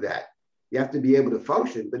much with that. You have to be able to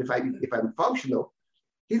function. But if I'm functional,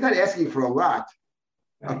 he's not asking for a lot.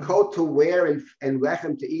 A coat to wear and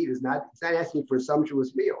lechem to eat it's not asking for a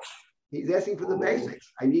sumptuous meal. He's asking for the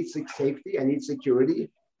basics. I need safety, I need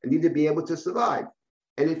security, I need to be able to survive.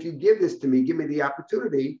 And if you give this to me, give me the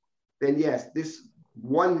opportunity, then yes, this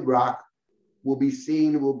one rock will be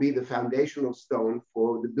the foundational stone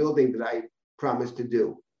for the building that I promised to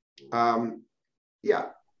do. So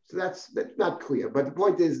that's not clear. But the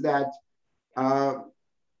point is that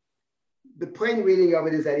the plain reading of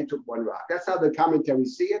it is that he took one rock. That's how the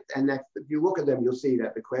commentaries see it. And if you look at them, you'll see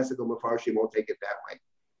that the classical Mefarshim won't take it that way.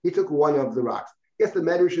 He took one of the rocks. Yes, the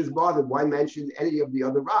Medrash is bothered. Why mention any of the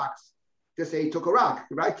other rocks? Just say he took a rock,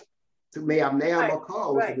 right? To Me'avnei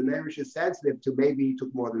Makol, right. So the Medrash is sensitive to maybe he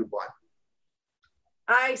took more than one.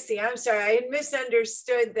 I see. I'm sorry. I had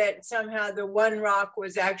misunderstood that somehow the one rock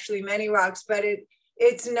was actually many rocks, but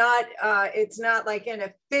it's not like in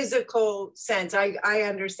a physical sense. I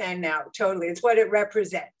understand now totally. It's what it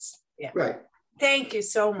represents. Yeah. Right. Thank you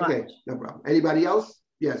so much. Okay, no problem. Anybody else?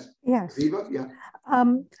 Yes. Yes. Eva? Yeah.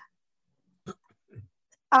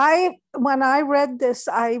 When I read this,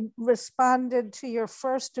 I responded to your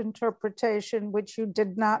first interpretation, which you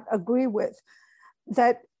did not agree with,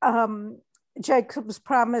 that Jacob's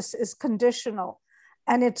promise is conditional.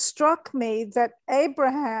 And it struck me that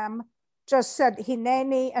Abraham just said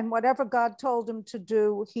hineni, and whatever God told him to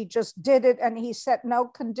do, he just did it, and he set no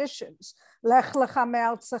conditions. Lech lecha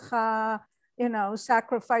me'artzecha,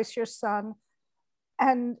 sacrifice your son.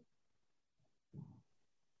 And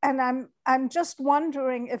I'm just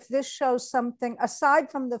wondering if this shows something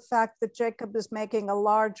aside from the fact that Jacob is making a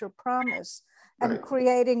larger promise and Right.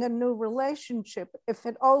 creating a new relationship, if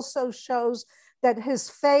it also shows that his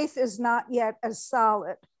faith is not yet as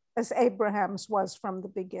solid as Abraham's was from the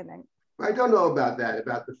beginning. I don't know about that,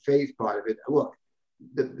 about the faith part of it. Look,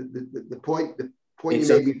 the point you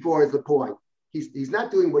made before is the point. He's not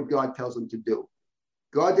doing what God tells him to do.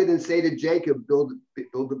 God didn't say to Jacob, build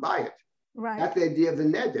a bayit. Right. That's the idea of the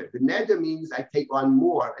neder. The neder means I take on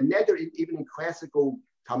more. A neder, even in classical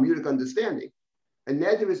Talmudic understanding, a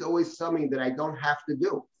neder is always something that I don't have to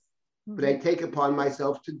do, but I take upon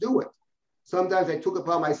myself to do it. Sometimes I took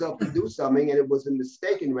upon myself to do something and it was a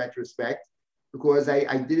mistake in retrospect because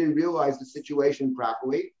I didn't realize the situation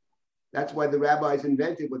properly. That's why the rabbis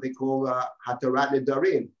invented what they call hatarat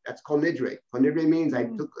nedarim. That's kol nidre. Kol nidre means I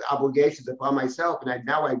took obligations upon myself, and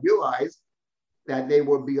now I realize that they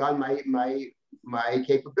were beyond my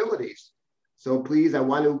capabilities. So please, I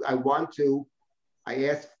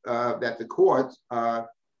ask that the court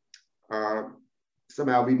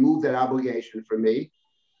somehow remove that obligation from me.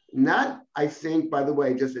 Not, I think, by the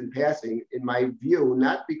way, just in passing, in my view,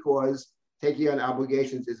 not because taking on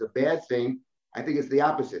obligations is a bad thing. I think it's the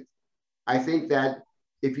opposite. I think that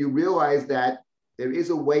if you realize that there is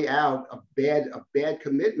a way out of bad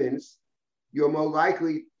commitments, you're more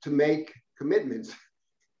likely to make commitments.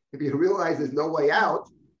 If you realize there's no way out,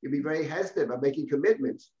 you'll be very hesitant about making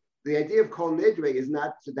commitments. The idea of kol nidre is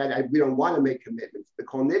not that we don't want to make commitments. The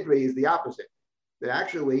kol nidre is the opposite. That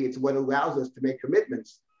actually it's what allows us to make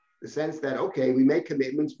commitments. The sense that, okay, we make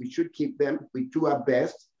commitments, we should keep them, we do our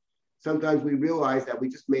best. Sometimes we realize that we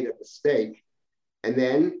just made a mistake. And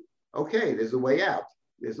then, okay, there's a way out.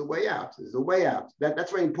 There's a way out. There's a way out.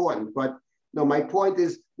 That's very important. But no, my point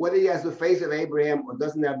is whether he has the faith of Abraham or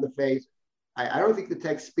doesn't have the faith, I don't think the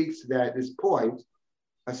text speaks to that at this point.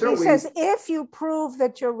 He says, if you prove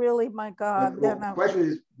that you're really my God, then the question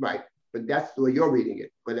is, right, but that's the way you're reading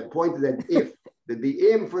it. But the point is that if,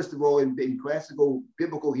 the im, first of all, in classical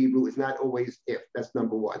biblical Hebrew is not always if. That's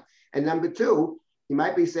number one. And number two, he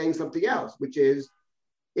might be saying something else, which is,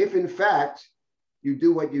 if in fact you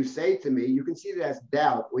do what you say to me, you can see it as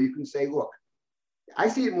doubt, or you can say, look, I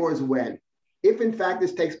see it more as when. If in fact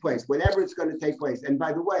this takes place, whenever it's going to take place. And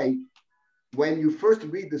by the way, when you first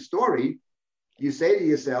read the story, you say to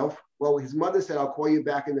yourself, well, his mother said, I'll call you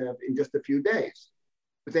back in just a few days.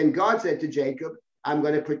 But then God said to Jacob, I'm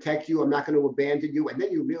going to protect you. I'm not going to abandon you. And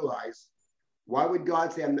then you realize, why would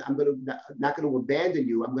God say, I'm not going to abandon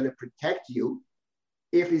you. I'm going to protect you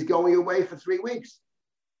if he's going away for 3 weeks.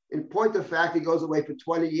 In point of fact, he goes away for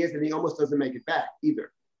 20 years and he almost doesn't make it back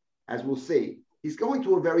either, as we'll see. He's going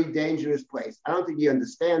to a very dangerous place. I don't think he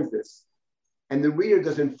understands this. And the reader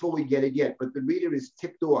doesn't fully get it yet, but the reader is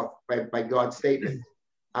tipped off by God's statement,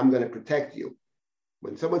 I'm going to protect you.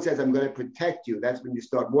 When someone says, I'm going to protect you, that's when you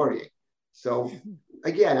start worrying. So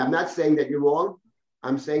again, I'm not saying that you're wrong.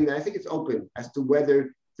 I'm saying that I think it's open as to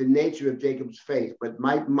whether the nature of Jacob's faith. But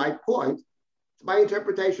my point, it's my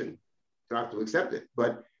interpretation. You don't have to accept it.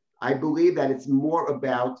 But I believe that it's more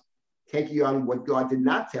about taking on what God did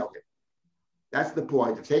not tell him. That's the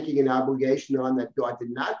point of taking an obligation on that God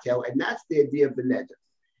did not tell. And that's the idea of the neder.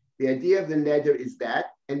 The idea of the neder is that.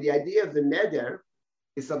 And the idea of the neder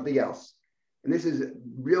is something else. And this is a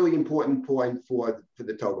really important point for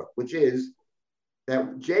the Torah, which is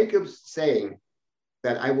that Jacob's saying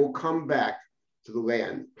that I will come back to the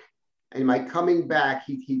land. And by coming back,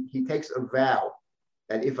 he takes a vow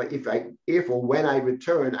that if or when I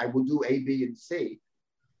return, I will do A, B, and C.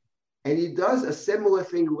 And he does a similar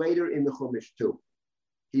thing later in the Chumash too.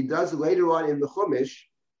 He does later on in the Chumash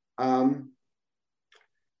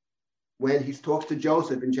when he talks to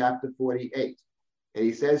Joseph in chapter 48. And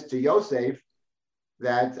he says to Yosef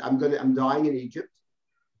that I'm dying in Egypt,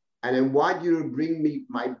 and I want you to bring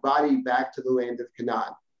my body back to the land of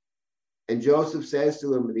Canaan. And Joseph says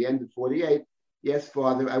to him at the end of 48, yes,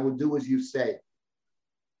 Father, I will do as you say.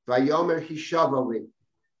 Vayomer hishavali.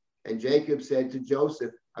 And Jacob said to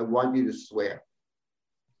Joseph, I want you to swear.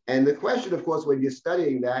 And the question, of course, when you're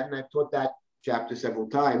studying that, and I've taught that chapter several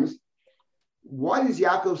times, what does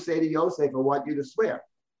Yaakov say to Yosef, I want you to swear?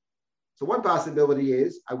 So one possibility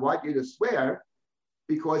is, I want you to swear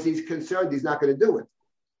because he's concerned he's not going to do it.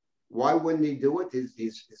 Why wouldn't he do it?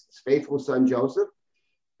 His faithful son Joseph?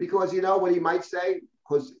 Because you know what he might say?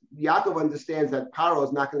 Because Yaakov understands that Paro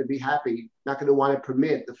is not going to be happy, not going to want to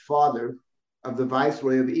permit the father of the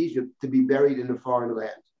viceroy of Egypt to be buried in a foreign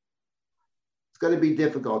land. It's going to be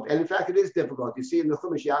difficult. And in fact, it is difficult. You see in the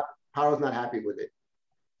Chumash, Paro's not happy with it.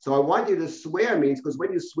 So I want you to swear means, because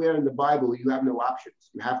when you swear in the Bible, you have no options.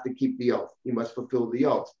 You have to keep the oath. You must fulfill the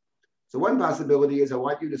oath. So one possibility is I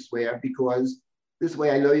want you to swear because this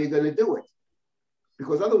way I know you're going to do it.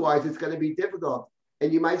 Because otherwise it's going to be difficult.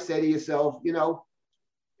 And you might say to yourself, you know,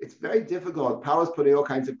 it's very difficult. Power's putting all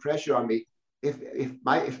kinds of pressure on me.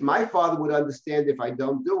 If my father would understand if I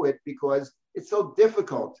don't do it, because it's so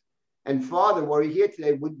difficult. And Father, were he here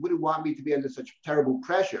today, wouldn't want me to be under such terrible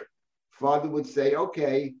pressure. Father would say,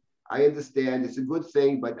 okay, I understand. It's a good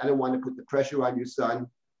thing, but I don't want to put the pressure on you, son.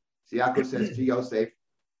 So Yaakov says to Yosef,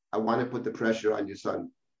 I want to put the pressure on you,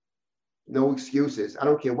 son. No excuses. I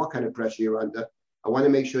don't care what kind of pressure you're under. I want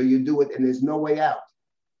to make sure you do it, and there's no way out.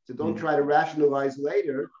 So don't try to rationalize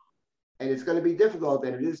later, and it's going to be difficult,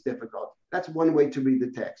 and it is difficult. That's one way to read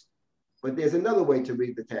the text. But there's another way to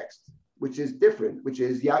read the text, which is different, which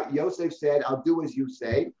is Yosef said, I'll do as you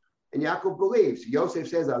say, and Yaakov believes. Yosef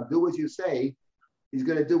says, I'll do as you say. He's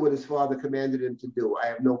going to do what his father commanded him to do. I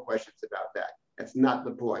have no questions about that. That's not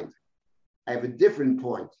the point. I have a different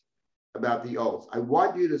point about the oath. I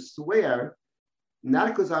want you to swear, not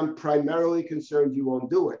because I'm primarily concerned you won't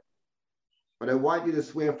do it, but I want you to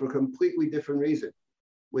swear for a completely different reason,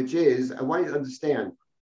 which is I want you to understand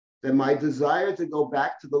that my desire to go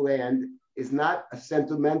back to the land is not a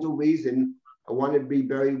sentimental reason. I want to be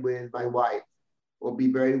buried with my wife or be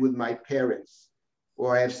buried with my parents,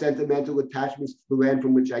 or I have sentimental attachments to the land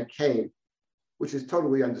from which I came, which is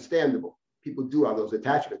totally understandable. People do have those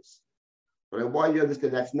attachments. But I want you to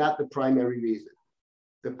understand that's not the primary reason.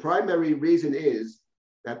 The primary reason is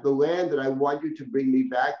that the land that I want you to bring me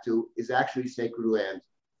back to is actually sacred land.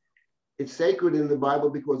 It's sacred in the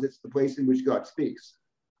Bible because it's the place in which God speaks.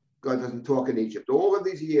 God doesn't talk in Egypt. All of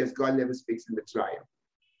these years, God never speaks in Mitzrayim.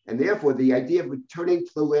 And therefore, the idea of returning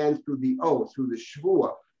to the land through the oath, through the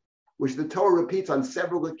Shvuah, which the Torah repeats on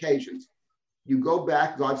several occasions. You go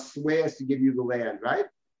back, God swears to give you the land, right?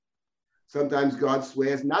 Sometimes God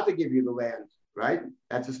swears not to give you the land, right?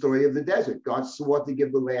 That's the story of the desert. God swore to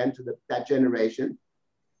give the land to that generation.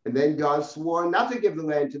 And then God swore not to give the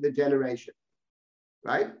land to the generation,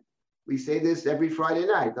 right? We say this every Friday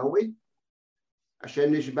night, don't we?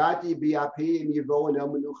 Hashem nishbati bi'api im yivo el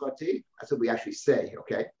menuchati. That's what we actually say,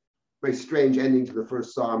 okay? Very strange ending to the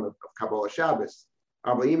first psalm of Kabbalah Shabbos.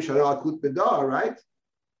 Arba'im shana akut bedar, right?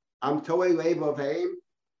 Am toei lev of haim.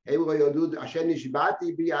 So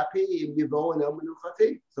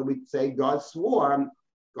we say God swore,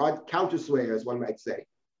 God counterswears, one might say.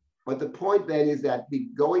 But the point then is that the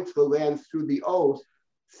going to the land through the oath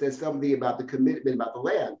says something about the commitment about the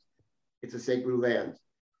land. It's a sacred land.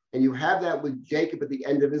 And you have that with Jacob at the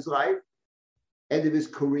end of his life, end of his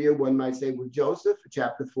career, one might say, with Joseph,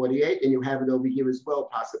 chapter 48, and you have it over here as well,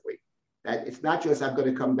 possibly. That it's not just I'm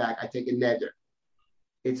going to come back, I take a neder.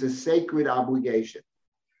 It's a sacred obligation.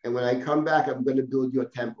 And when I come back, I'm going to build you a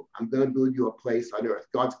temple. I'm going to build you a place on earth,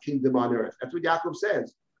 God's kingdom on earth. That's what Yaakov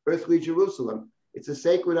says, earthly Jerusalem. It's a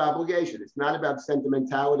sacred obligation. It's not about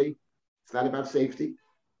sentimentality. It's not about safety.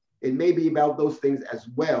 It may be about those things as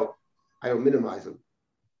well. I don't minimize them.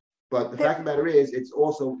 But the fact of the matter is, it's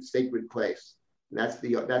also a sacred place. And that's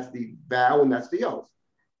the vow and that's the oath.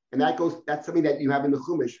 And that's something that you have in the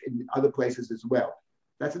Chumash in other places as well.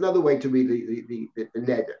 That's another way to read the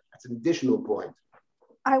neder. That's an additional point.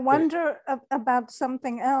 I wonder about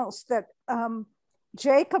something else, that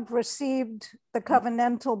Jacob received the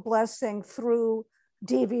covenantal blessing through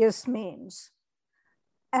devious means.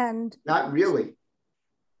 And not really.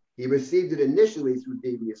 He received it initially through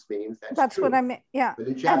devious means. That's true. What I mean. Yeah. But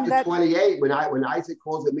in chapter 28, when Isaac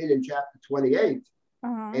calls him in chapter 28,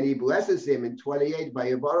 and he blesses him in 28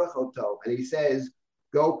 by Yevarach Oto, and he says,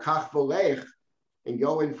 "Go kach v'lech," and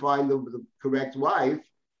go and find the correct wife,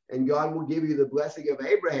 and God will give you the blessing of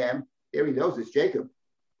Abraham. There he knows it's Jacob.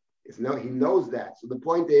 He knows that. So the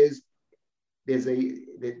point is,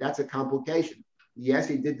 that's a complication. Yes,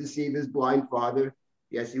 he did deceive his blind father.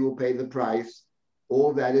 Yes, he will pay the price.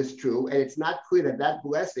 All that is true. And it's not clear that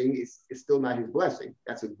blessing is still not his blessing.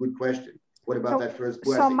 That's a good question. What about that first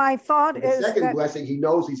blessing? So my thought is the second blessing, he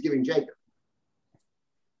knows he's giving Jacob.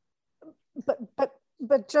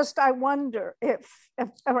 But just I wonder if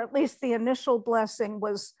or at least the initial blessing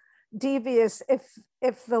was devious,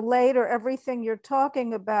 if the later everything you're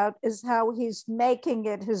talking about is how he's making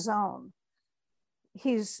it his own.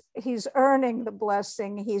 He's earning the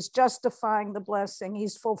blessing, he's justifying the blessing,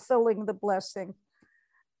 he's fulfilling the blessing.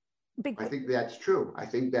 I think that's true. I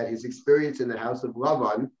think that his experience in the house of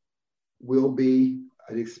Lavan will be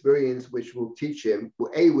an experience which will teach him,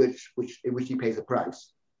 in which he pays a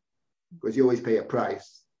price, because you always pay a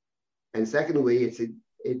price. And secondly,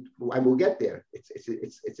 and we'll get there.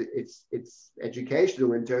 It's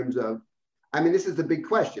educational in terms of, I mean, this is the big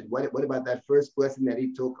question. What about that first blessing that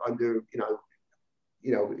he took under,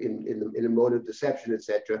 in a mode of deception,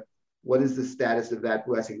 etc.? What is the status of that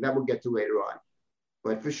blessing? That we'll get to later on.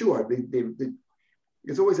 But for sure,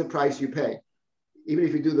 there's always a price you pay. Even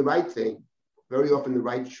if you do the right thing, very often the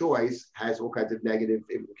right choice has all kinds of negative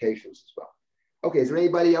implications as well. Okay, is there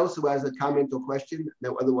anybody else who has a comment or question?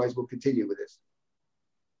 No, otherwise we'll continue with this.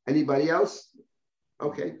 Anybody else?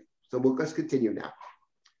 Okay, so let's continue now.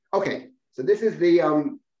 Okay, so this is the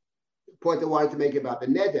point I wanted to make about the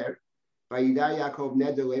neder, Vayidar Yaakov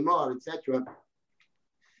neder lemar, etc.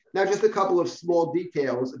 Now, just a couple of small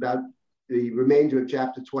details about the remainder of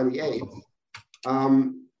chapter 28.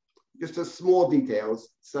 Just a small details.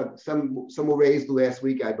 Some were raised last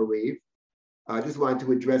week, I believe. I just wanted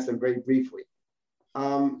to address them very briefly.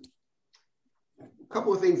 A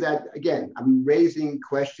couple of things that, again, I'm raising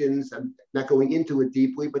questions. I'm not going into it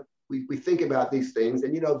deeply, but we think about these things.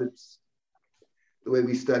 And that's the way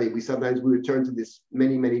we study. We return to this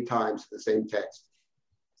many, many times, the same text.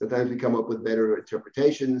 Sometimes we come up with better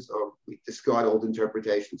interpretations, or we discard old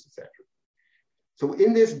interpretations, etc. So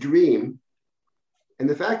in this dream, and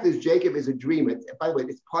the fact is Jacob is a dreamer. By the way,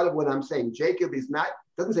 it's part of what I'm saying. Jacob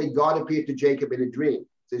doesn't say God appeared to Jacob in a dream. It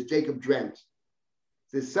says Jacob dreamt.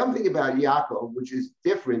 There's something about Yaakov which is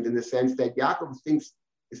different in the sense that Yaakov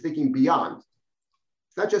is thinking beyond.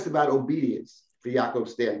 It's not just about obedience from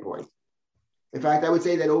Yaakov's standpoint. In fact, I would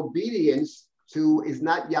say that obedience is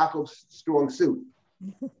not Yaakov's strong suit.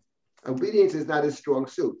 Obedience is not his strong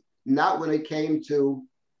suit. Not when it came to,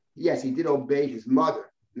 yes, he did obey his mother.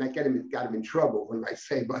 And that got him in trouble, when I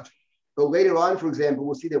say much. But later on, for example,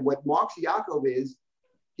 we'll see that what marks Yaakov is,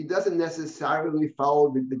 he doesn't necessarily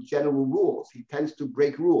follow the general rules. He tends to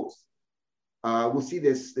break rules. We'll see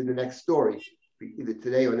this in the next story, either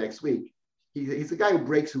today or next week. He's a guy who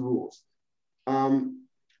breaks rules.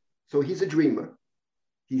 So he's a dreamer.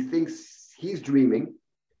 He thinks he's dreaming.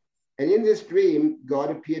 And in this dream, God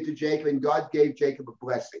appeared to Jacob, and God gave Jacob a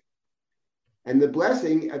blessing. And the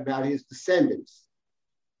blessing about his descendants,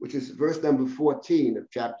 which is verse number 14 of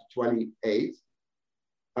chapter 28.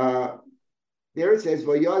 There it says,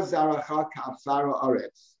 "Vayaz zaracha ka'afara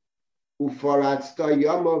aretz, ufaratzta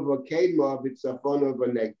yama v'kedma v'tzafona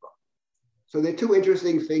v'negba." So there are two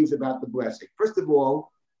interesting things about the blessing. First of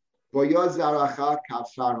all, "Vayaz zaracha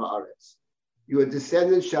ka'afara aretz." Your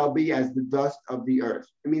descendants shall be as the dust of the earth.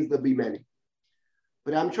 It means there'll be many.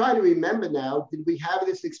 But I'm trying to remember now, did we have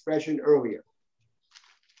this expression earlier?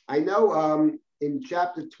 I know in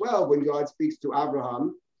chapter 12, when God speaks to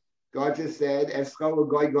Abraham, God just said, Escha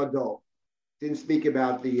goy gadol. Didn't speak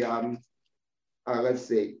about the, let's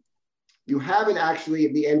see. You have it actually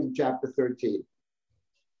at the end of chapter 13.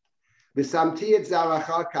 V'samti et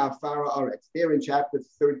zaracha ka'afara aretz. There in chapter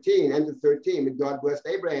 13, end of 13, when God blessed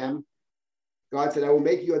Abraham, God said, I will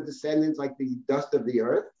make your descendants like the dust of the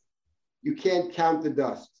earth. You can't count the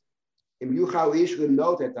dust.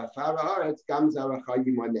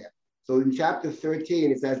 So in chapter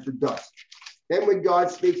 13, it says the dust. Then when God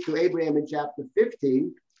speaks to Abraham in chapter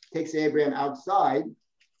 15, takes Abraham outside,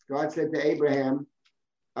 God said to Abraham,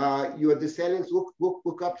 your descendants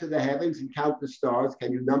look up to the heavens and count the stars.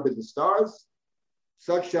 Can you number the stars?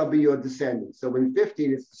 Such shall be your descendants. So in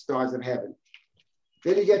 15, it's the stars of heaven.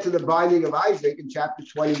 Then you get to the binding of Isaac in chapter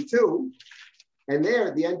 22. And there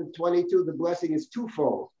at the end of 22, the blessing is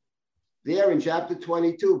twofold. There in chapter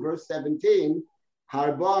 22, verse 17,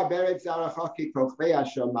 Harba beret zaracha ki kofei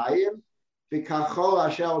hashamayim v'kachol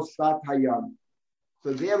asher sfat hayam.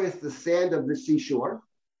 So there is the sand of the seashore,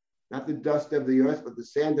 not the dust of the earth, but the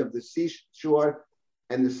sand of the seashore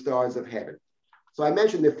and the stars of heaven. So I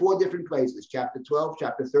mentioned there are 4 different places, chapter 12,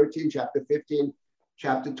 chapter 13, chapter 15,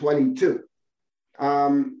 chapter 22.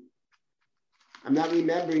 I'm not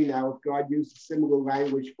remembering now if God used similar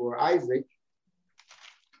language for Isaac,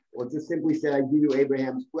 or just simply said, I give you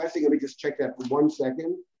Abraham's blessing. Let me just check that for 1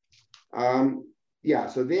 second. Yeah,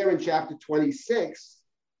 so there in chapter 26,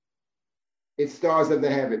 it's stars of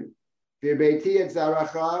the heaven.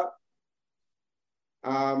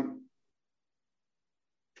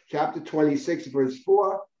 Chapter 26, verse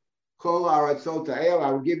 4,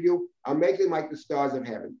 I will give you, I'll make them like the stars of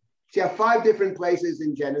heaven. So you have 5 different places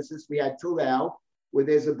in Genesis. We had till now where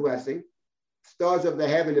there's a blessing. Stars of the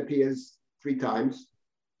heaven appears 3 times.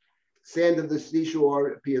 Sand of the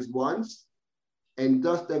seashore appears once. And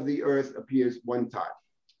dust of the earth appears 1 time.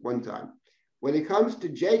 When it comes to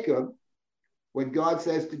Jacob, what God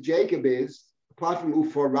says to Jacob is, apart from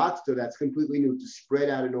uforatzo, that's completely new, to spread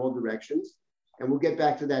out in all directions. And we'll get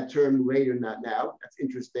back to that term later, not now. That's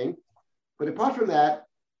interesting. But apart from that,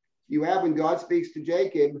 You have when God speaks to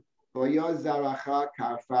Jacob,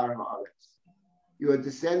 your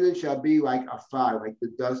descendants shall be like afar, like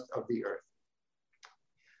the dust of the earth.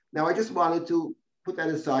 Now, I just wanted to put that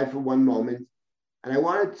aside for one moment. And I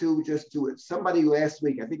wanted to somebody last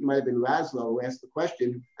week, I think it might have been Laszlo, who asked the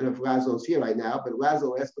question. I don't know if Laszlo's here right now, but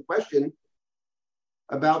Laszlo asked the question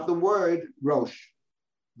about the word Rosh.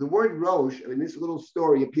 The word Rosh, in this little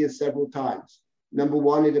story, appears several times. Number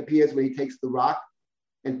one, it appears when he takes the rock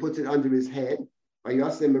and puts it under his head, by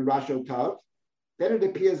Yosem and Rashotav. Then it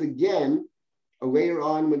appears again later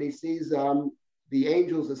on when he sees the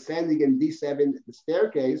angels ascending and descending the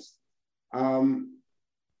staircase. The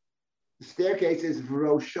staircase is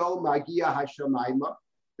Vrosho Magia Hashamayma.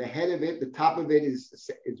 The head of it, the top of it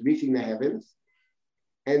is reaching the heavens.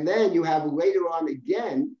 And then you have later on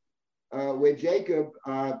again where Jacob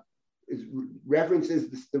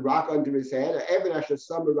references the rock under his head, Even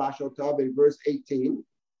Hashasam Rashotav in verse 18.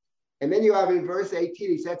 And then you have in verse 18,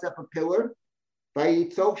 he sets up a pillar,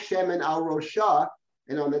 Vayitzok Shemen al Rosha,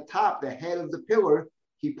 and on the top, the head of the pillar,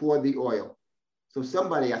 he poured the oil. So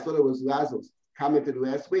somebody, I thought it was Laszlo, commented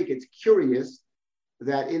last week, it's curious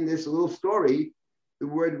that in this little story, the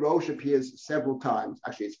word Rosh appears several times.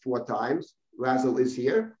 Actually, it's 4 times. Laszlo is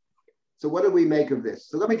here. So what do we make of this?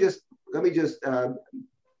 So let me just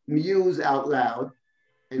muse out loud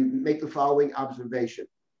and make the following observation.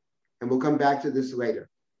 And we'll come back to this later.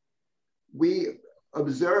 We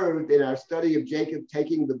observed in our study of Jacob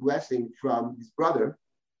taking the blessing from his brother,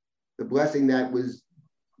 the blessing that was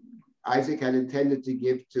Isaac had intended to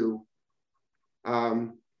give to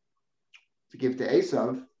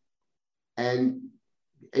Esav, and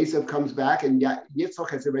Esav comes back and Yitzchak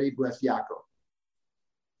has already blessed Yaakov.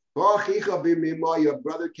 Your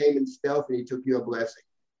brother came in stealth and he took your blessing.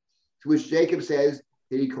 To which Jacob says,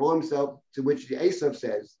 did he call himself, to which Esav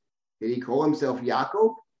says, did he call himself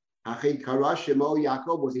Yaakov?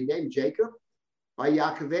 Yaakov, was he named Jacob? By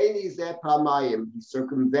Yaakveni zeh pamayim, he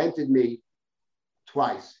circumvented me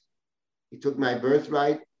twice. He took my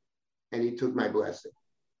birthright and he took my blessing.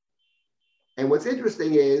 And what's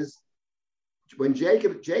interesting is when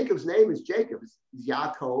Jacob's name is Jacob, it's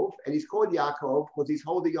Yaakov, and he's called Yaakov because he's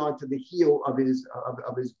holding on to the heel of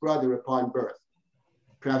his brother upon birth,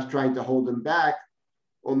 perhaps trying to hold him back,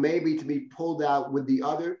 or maybe to be pulled out with the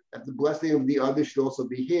other, that the blessing of the other should also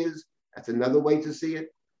be his. That's another way to see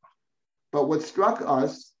it. But what struck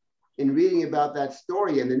us in reading about that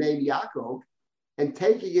story and the name Yaakov, and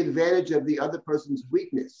taking advantage of the other person's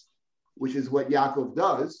weakness, which is what Yaakov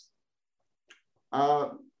does,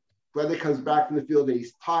 brother comes back from the field and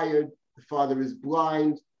he's tired, the father is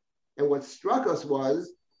blind. And what struck us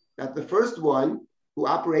was that the first one who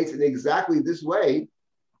operates in exactly this way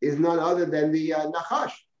is none other than the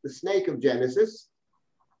Nachash, the snake of Genesis.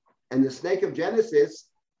 And the snake of Genesis,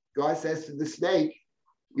 God says to the snake,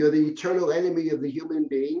 you're the eternal enemy of the human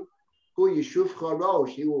being. Hu yishuv charosh,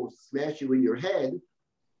 he will smash you in your head.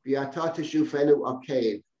 V'ata teshufenu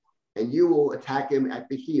akev, and you will attack him at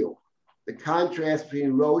the heel. The contrast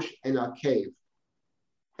between Rosh and Akev.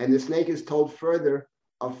 And the snake is told further,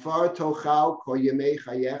 Afar tochal kol yemei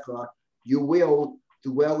chayecha, you will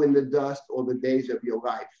dwell in the dust all the days of your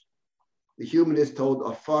life. The human is told,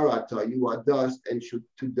 Afarata, you are dust, and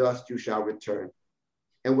to dust you shall return.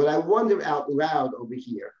 And what I wonder out loud over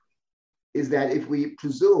here is that if we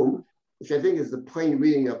presume, which I think is the plain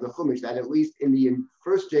reading of the Chumash, that at least in the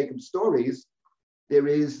first Jacob stories, there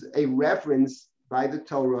is a reference by the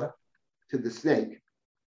Torah to the snake.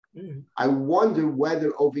 Mm. I wonder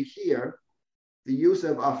whether over here, the use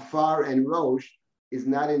of Afar and Rosh is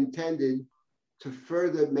not intended to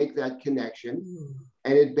further make that connection. Mm.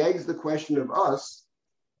 And it begs the question of us,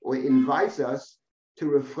 or invites us to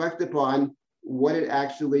reflect upon what it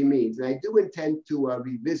actually means. And I do intend to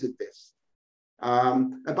revisit this.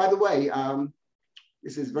 And by the way,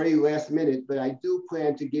 this is very last minute, but I do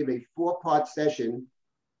plan to give a 4-part session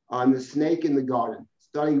on the snake in the garden,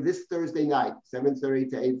 starting this Thursday night, 7:30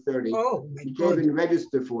 to 8:30. Oh, you can't even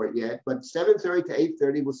register for it yet, but 7:30 to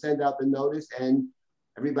 8:30, we'll send out the notice and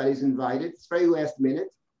everybody's invited. It's very last minute,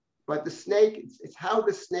 but the snake, it's how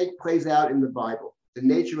the snake plays out in the Bible, the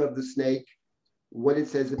nature of the snake, what it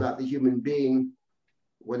says about the human being,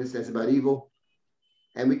 what it says about evil.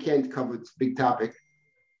 And we can't cover this big topic.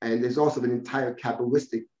 And there's also an entire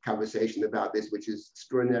Kabbalistic conversation about this, which is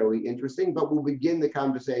extraordinarily interesting, but we'll begin the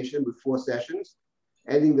conversation with 4 sessions,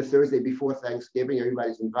 ending the Thursday before Thanksgiving.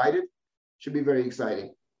 Everybody's invited. Should be very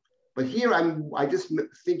exciting. But here I just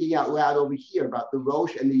thinking out loud over here about the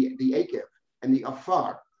Rosh and the Akev and the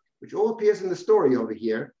Afar, which all appears in the story over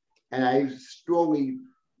here. And I strongly,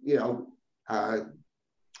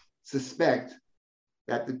 suspect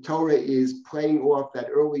that the Torah is playing off that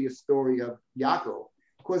earlier story of Yaakov.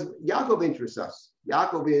 Because Yaakov interests us.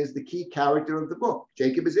 Yaakov is the key character of the book.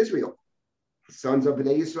 Jacob is Israel, sons of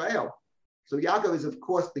Bnei Israel. So Yaakov is, of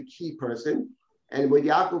course, the key person. And when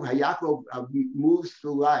how Yaakov moves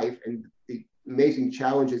through life and the amazing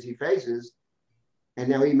challenges he faces,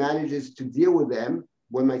 and how he manages to deal with them,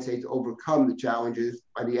 one might say to overcome the challenges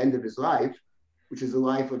by the end of his life, which is a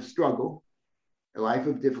life of struggle, a life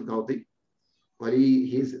of difficulty. But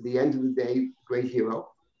he's, at the end of the day, a great hero.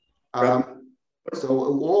 So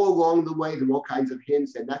all along the way, there are all kinds of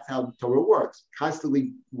hints, and that's how the Torah works,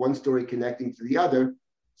 constantly one story connecting to the other.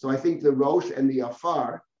 So I think the Rosh and the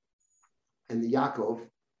Afar and the Yaakov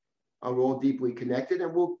are all deeply connected,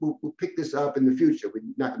 and we'll pick this up in the future. We're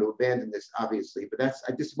not going to abandon this, obviously, but I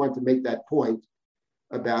just want to make that point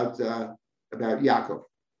about Yaakov.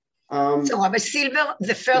 So Rabbi Silber,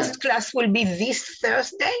 the first class will be this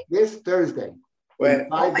Thursday? This Thursday, in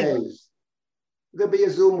 5 days. There'll be a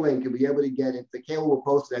Zoom link. You'll be able to get it. The Kayla will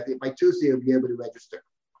post it. I think by Tuesday, you'll be able to register.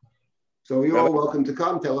 So you're all welcome to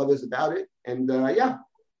come, tell others about it. And I'm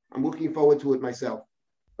looking forward to it myself.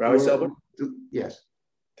 Rabbi Silber? Yes.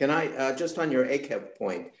 Can I, just on your Akev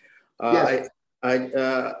point, yes.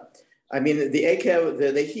 I mean, the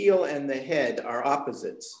Akev, the heel and the head are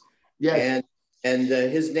opposites. Yes. And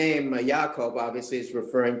his name, Yaakov, obviously is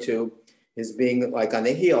referring to his being like on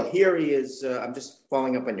the heel. Here he is, I'm just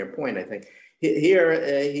following up on your point, I think. Here,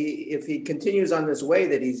 if he continues on this way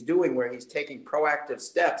that he's doing, where he's taking proactive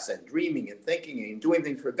steps and dreaming and thinking and doing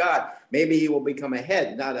things for God, maybe he will become a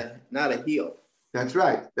head, not a heel. That's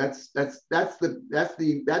right. That's the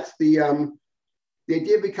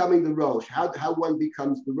idea of becoming the Rosh. How one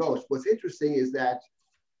becomes the Rosh. What's interesting is that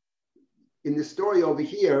in the story over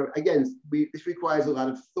here, again, this requires a lot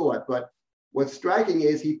of thought. But what's striking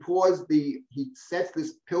is he sets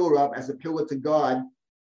this pillar up as a pillar to God.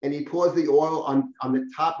 And he pours the oil on the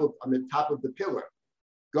top of the pillar.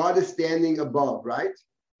 God is standing above, right?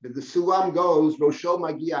 The Sulam goes, Rosho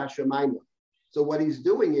Magia Hashemayim. So what he's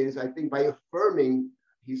doing is, I think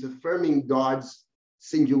he's affirming God's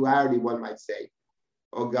singularity, one might say,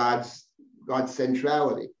 or God's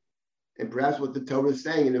centrality. And perhaps what the Torah is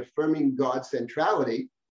saying, in affirming God's centrality,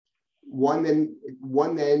 one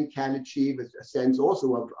then can achieve a sense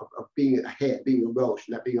also of being ahead, being a Rosh,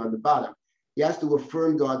 not being on the bottom. He has to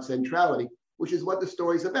affirm God's centrality, which is what the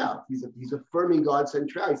story's about. He's affirming God's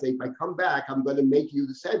centrality, saying, if I come back, I'm going to make you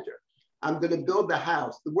the center. I'm going to build the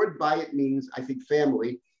house. The word bayit means, I think,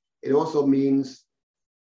 family. It also means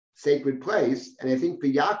sacred place. And I think for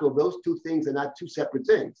Yaakov, those two things are not two separate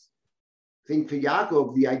things. I think for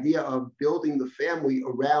Yaakov, the idea of building the family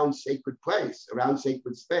around sacred place, around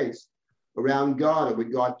sacred space, around God, or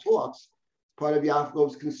when God talks, part of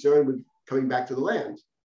Yaakov's concern with coming back to the land.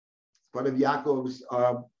 Part of Yaakov's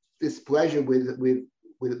displeasure with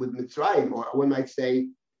Mitzrayim, or one might say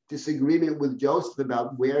disagreement with Joseph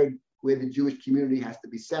about where the Jewish community has to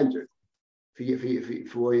be centered. For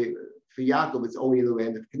Yaakov, it's only in the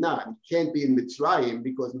land of Canaan. It can't be in Mitzrayim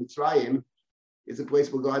because Mitzrayim is a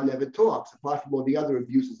place where God never talks, apart from all the other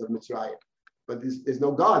abuses of Mitzrayim. But there's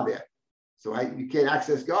no God there. So you can't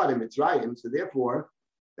access God in Mitzrayim. So therefore,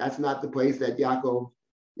 that's not the place that Yaakov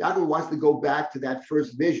wants to go back to that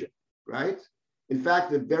first vision. Right? In fact,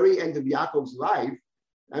 the very end of Yaakov's life,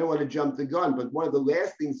 I don't want to jump the gun, but one of the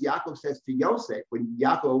last things Yaakov says to Yosef, when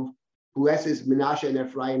Yaakov blesses Menashe and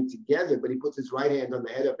Ephraim together, but he puts his right hand on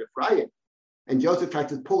the head of Ephraim, and Joseph tries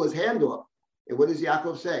to pull his hand off. And what does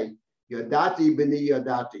Yaakov say? Yodati b'ni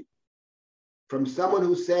yodati. From someone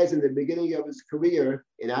who says in the beginning of his career,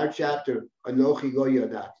 in our chapter, Anochi lo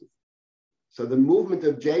yodati. So the movement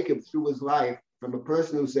of Jacob through his life, from a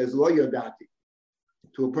person who says lo yodati,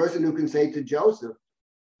 to a person who can say to Joseph,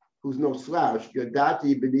 who's no slouch,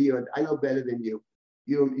 Yodati b'ni yod, I know better than you.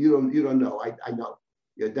 You don't know. I know.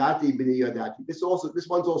 Yodati b'ni yodati. This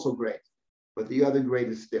one's also great, but the other great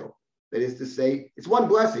is still. That is to say, it's one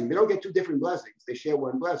blessing. They don't get two different blessings. They share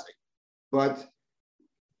one blessing. But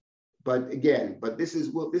this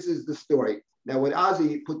is the story. Now, what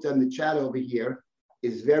Ozzy puts on the chat over here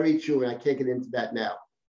is very true, and I can't get into that now.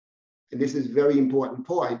 And this is a very important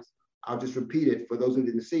point. I'll just repeat it for those who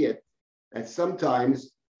didn't see it, that sometimes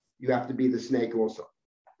you have to be the snake also.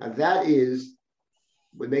 And that is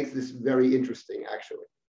what makes this very interesting, actually.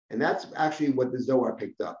 And that's actually what the Zohar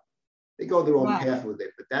picked up. They go their own path with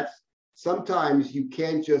it, but sometimes you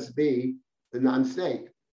can't just be the non-snake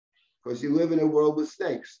because you live in a world with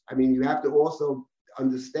snakes. I mean, you have to also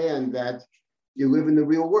understand that you live in the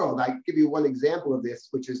real world. I give you one example of this,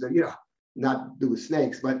 which is, not do with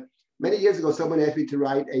snakes, but many years ago, someone asked me to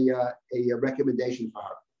write a recommendation for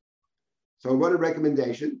her. So I wrote a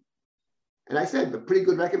recommendation, and I said, a pretty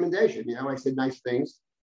good recommendation. I said nice things.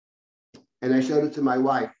 And I showed it to my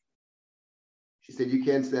wife. She said, you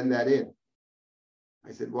can't send that in.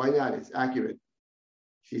 I said, why not? It's accurate.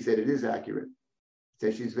 She said, it is accurate. I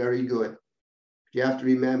said, she's very good. You have to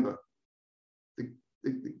remember,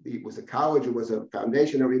 it was a college, it was a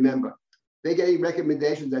foundation, I remember. They get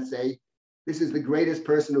recommendations that say, this is the greatest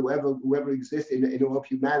person who ever existed in all of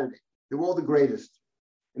humanity. They're all the greatest.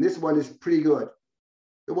 And this one is pretty good.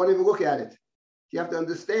 They won't even look at it. You have to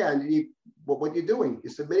understand what you're doing.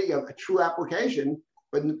 You're submitting a true application,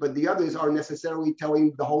 but the others aren't necessarily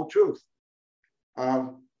telling the whole truth.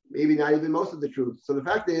 Maybe not even most of the truth. So the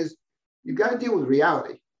fact is, you've got to deal with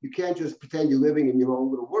reality. You can't just pretend you're living in your own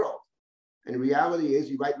little world. And the reality is,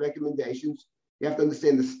 you write recommendations. You have to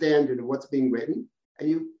understand the standard of what's being written. And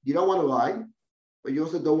you don't want to lie, but you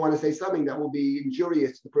also don't want to say something that will be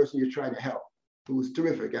injurious to the person you're trying to help, who is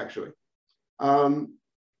terrific, actually.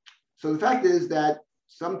 So the fact is that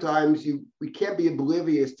sometimes we can't be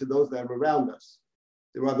oblivious to those that are around us.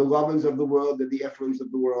 There are the Lovins of the world, there are the Ephraims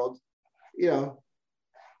of the world. The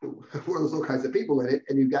world has all kinds of people in it,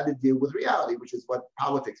 and you've got to deal with reality, which is what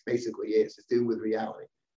politics basically is. It's dealing with reality.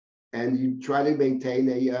 And you try to maintain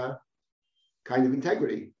a kind of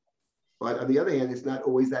integrity. But on the other hand, it's not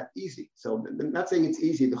always that easy. So I'm not saying it's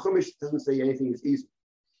easy. The Chumash doesn't say anything is easy.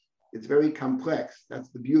 It's very complex. That's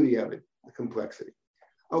the beauty of it, the complexity.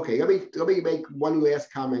 Okay, let me make one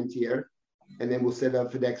last comment here, and then we'll set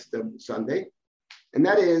up for next Sunday. And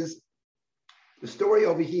that is the story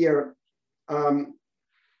over here.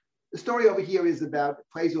 The story over here is about,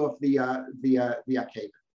 plays off the Akedah.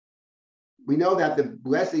 We know that the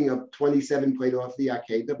blessing of 27 played off the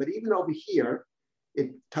Akedah, but even over here,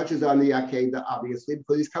 it touches on the Akedah, obviously,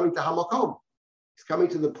 because he's coming to Hamakom. He's coming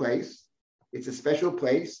to the place. It's a special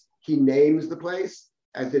place. He names the place,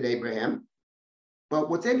 as did Abraham. But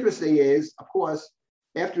what's interesting is, of course,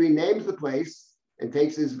 after he names the place and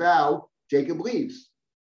takes his vow, Jacob leaves.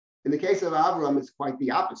 In the case of Avram, it's quite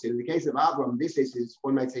the opposite. In the case of Avram, this is his,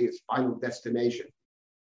 one might say, his final destination.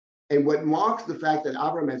 And what marks the fact that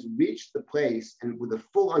Avram has reached the place and with a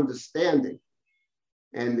full understanding,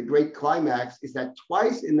 and the great climax is that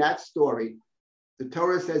twice in that story, the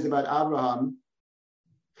Torah says about Abraham,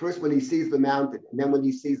 first when he sees the mountain, and then when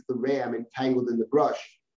he sees the ram entangled in the brush.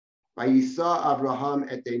 Vayisa Abraham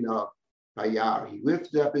et einav vayar. He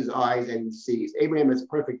lifted up his eyes and he sees. Abraham has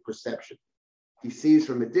perfect perception. He sees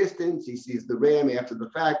from a distance, he sees the ram after the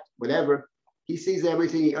fact, whatever. He sees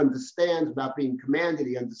everything, he understands without being commanded,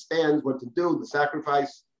 he understands what to do, the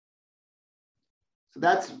sacrifice. So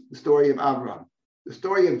that's the story of Abraham. The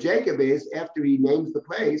story of Jacob is, after he names the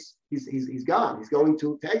place, he's gone. He's going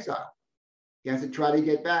to exile. He has to try to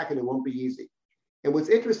get back, and it won't be easy. And what's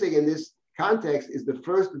interesting in this context is the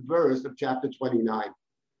first verse of chapter 29.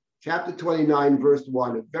 Chapter 29, verse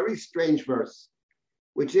 1, a very strange verse,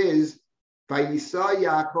 which is, Vayisa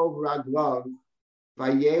Yaakov raglav,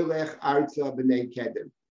 vayelech arza b'nei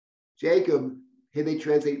kedem. Jacob, here they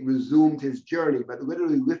translate, resumed his journey, but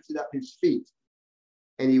literally lifted up his feet,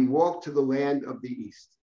 and he walked to the land of the east.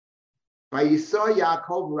 Vayisa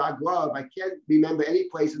Yaakov raglav. I can't remember any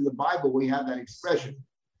place in the Bible where we have that expression.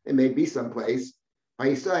 It may be someplace.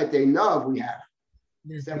 Vayisa et einav we have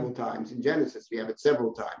several times. In Genesis, we have it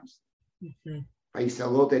several times.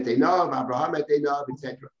 Vayisa lot et einav, Abraham et einav,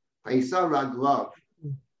 etc. Vayisa raglav.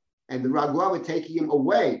 And the raglav are taking him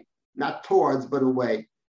away, not towards, but away.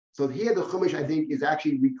 So here the Chumash, I think, is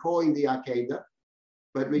actually recalling the Akedah,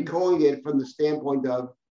 but recalling it from the standpoint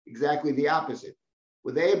of exactly the opposite.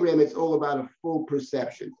 With Abraham, it's all about a full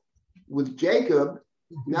perception. With Jacob,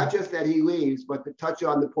 not just that he leaves, but to touch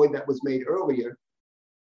on the point that was made earlier,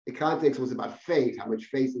 the context was about faith, how much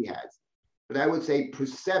faith he has. But I would say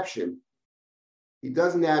perception. He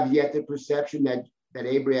doesn't have yet the perception that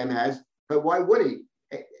Abraham has, but why would he?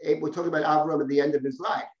 We're talking about Avram at the end of his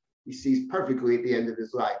life. He sees perfectly at the end of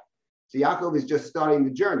his life. So Yaakov is just starting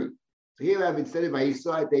the journey. So here you have, instead of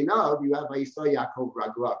Vayisa et einav, you have Vayisa Yaakov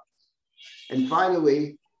raglav. And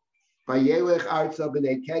finally, Vayelech arza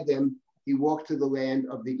b'nei kedem, he walked to the land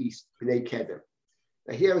of the east, b'nei kedem.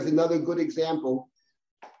 Now here is another good example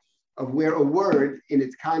of where a word in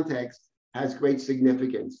its context has great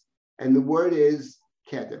significance. And the word is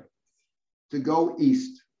kedem, to go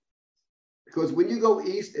east. Because when you go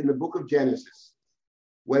east in the book of Genesis,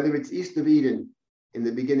 whether it's east of Eden in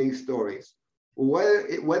the beginning stories, or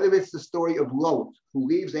whether it's the story of Lot, who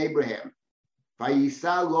leaves Abraham,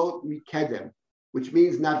 Vayisa Lot mikedem, which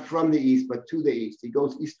means not from the east, but to the east. He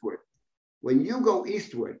goes eastward. When you go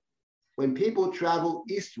eastward, when people travel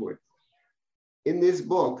eastward, in this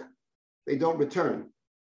book, they don't return.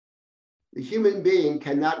 The human being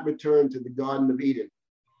cannot return to the Garden of Eden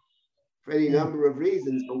for any number of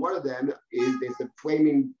reasons, but one of them is there's the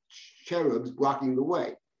flaming cherubs blocking the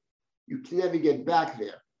way. You can never get back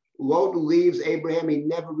there. Lot leaves Abraham, he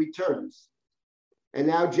never returns. And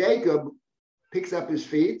now Jacob picks up his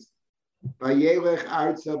feet, Vayelech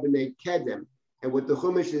arza b'nei kedem. And what the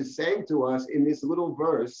Chumash is saying to us in this little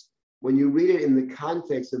verse, when you read it in the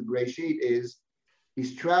context of Breshit, is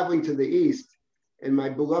he's traveling to the east. And my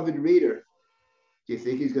beloved reader, do you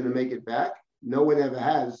think he's going to make it back? No one ever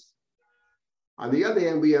has. On the other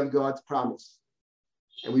hand, we have God's promise.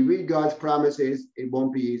 And we read God's promises, it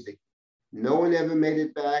won't be easy. No one ever made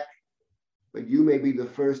it back, but you may be the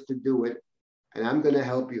first to do it. And I'm going to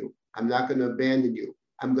help you. I'm not going to abandon you.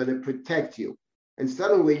 I'm going to protect you. And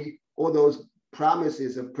suddenly, all those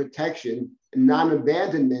promises of protection and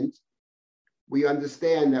non-abandonment, we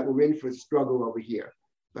understand that we're in for a struggle over here.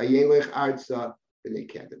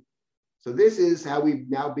 So this is how we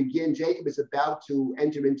now begin. Jacob is about to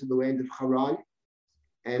enter into the land of Haran.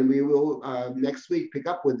 And we will next week pick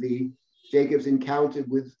up with Jacob's encounter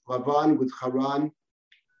with Lavan, with Haran.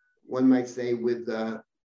 One might say with, of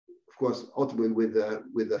course, ultimately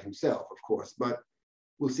with himself, of course. But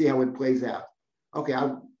we'll see how it plays out. Okay,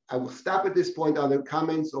 I will stop at this point. Are there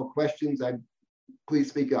comments or questions? Please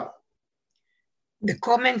speak up. The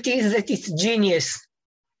comment is that it's genius.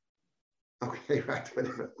 Okay, right.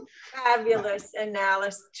 Whatever. Fabulous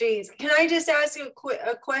analysis. Geez, can I just ask you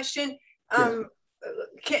a question?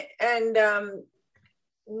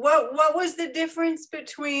 What was the difference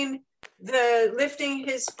between the lifting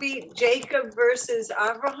his feet, Jacob versus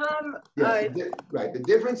Abraham? Yes, right. The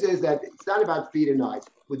difference is that it's not about feet and eyes.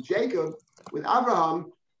 With Jacob, with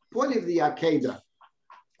Abraham, point of the Akedah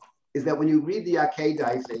is that when you read the Akedah,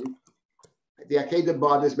 I think, the Akedah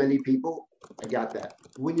bothers many people. I got that.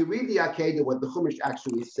 When you read the Akedah, what the Chumash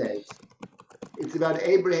actually says, it's about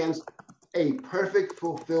Abraham's A, perfect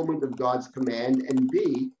fulfillment of God's command, and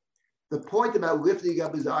B, the point about lifting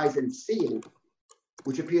up his eyes and seeing,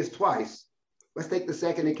 which appears twice. Let's take the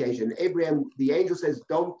second occasion. Abraham, the angel says,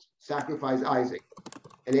 don't sacrifice Isaac.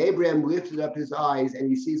 And Abraham lifted up his eyes and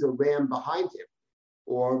he sees a ram behind him,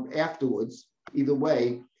 or afterwards, either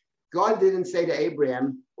way. God didn't say to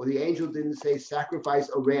Abraham, or the angel didn't say, sacrifice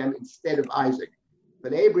a ram instead of Isaac.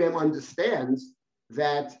 But Abraham understands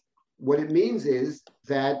that what it means is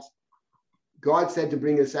that God said to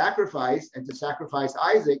bring a sacrifice and to sacrifice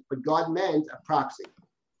Isaac, but God meant a proxy.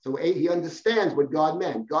 So he understands what God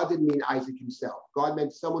meant. God didn't mean Isaac himself. God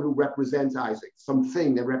meant someone who represents Isaac,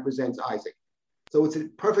 something that represents Isaac. So it's a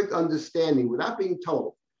perfect understanding. Without being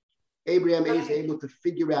told, Abraham is able to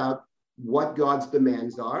figure out what God's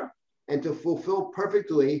demands are and to fulfill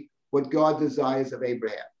perfectly what God desires of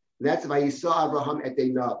Abraham. And that's why he saw Abraham at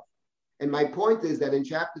Einav. And my point is that in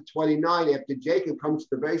chapter 29, after Jacob comes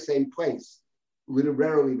to the very same place,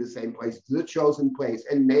 literally the same place, the chosen place,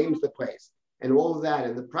 and names the place, and all of that,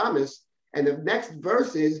 and the promise, and the next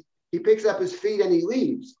verse is, he picks up his feet and he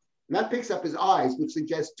leaves. Not picks up his eyes, which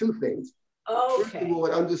suggests two things. Okay. First of all,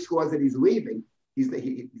 it underscores that he's leaving.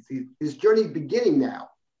 His journey is beginning now.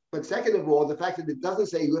 But second of all, the fact that it doesn't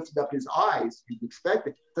say he lifted up his eyes, you expect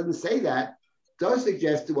it, doesn't say that, does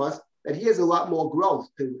suggest to us that he has a lot more growth.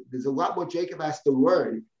 There's a lot more Jacob has to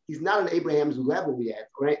learn. He's not on Abraham's level yet,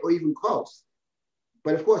 or even close.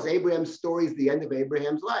 But of course, Abraham's story is the end of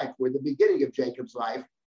Abraham's life. We're the beginning of Jacob's life.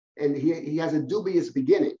 And he has a dubious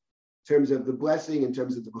beginning in terms of the blessing, in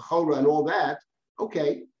terms of the Bechorah and all that.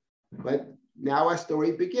 Okay, but now our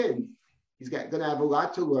story begins. He's going to have a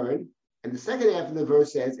lot to learn. And the second half of the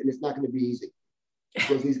verse says, and it's not going to be easy,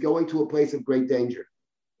 because he's going to a place of great danger.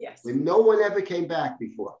 Yes. When no one ever came back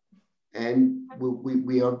before. And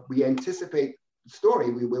we anticipate the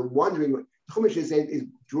story. We're wondering, Chumash is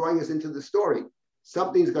drawing us into the story.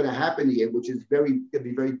 Something's going to happen here, which is going to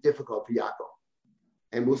be very difficult for Yaakov.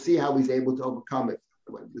 And we'll see how he's able to overcome it,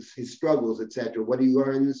 his struggles, etc., what he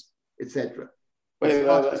learns, etc. It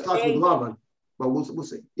starts with Lavan, but we'll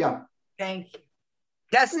see. Yeah. Thank you.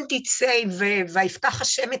 Doesn't it say, ויפתח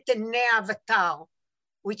השם את עיני האבטר,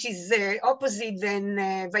 which is opposite than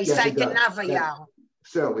וישא את עיניו היער?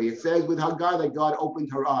 Certainly. It says with Hagar that God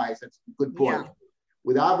opened her eyes. That's a good point. Yeah.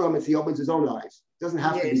 With Abraham, he opens his own eyes. It doesn't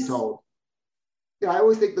have to be told. I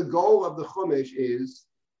always think the goal of the Chumash is,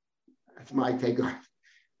 that's my take on it,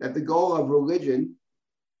 that the goal of religion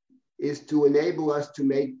is to enable us to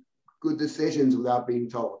make good decisions without being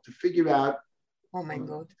told, to figure out, oh my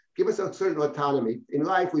God, give us a certain autonomy. In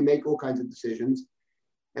life, we make all kinds of decisions,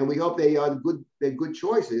 and we hope they're good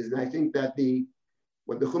choices. And I think that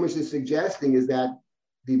what the Chumash is suggesting is that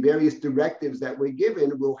the various directives that we're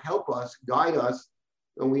given will help us, guide us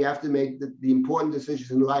and we have to make the important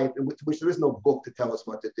decisions in life, in which there is no book to tell us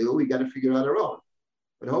what to do. We got to figure it out our own.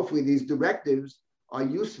 But hopefully these directives are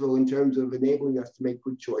useful in terms of enabling us to make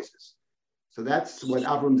good choices. So that's what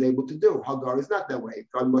Avram's able to do. Hagar is not that way.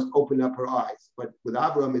 God must open up her eyes. But with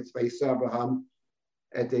Avram, it's Abraham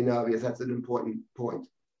et Einav. That's an important point.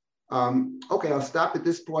 Okay, I'll stop at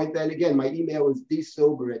this point then. Again, my email is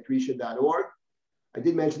dsilber@drisha.org. I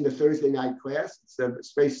did mention the Thursday night class. It's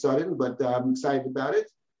space sudden, but I'm excited about it.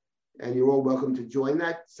 And you're all welcome to join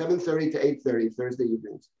that. 7:30 to 8:30 Thursday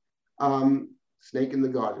evenings. Snake in the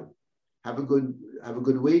garden. Have a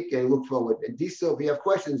good week and look forward. And if you have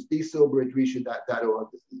questions, dsilber@drisha.org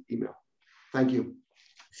is the email. Thank you.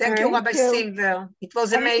 Thank you, Rabbi Silber. It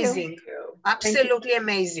was amazing. Absolutely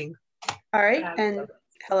amazing. All right. And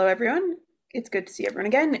hello, everyone. It's good to see everyone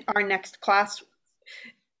again. Our next class,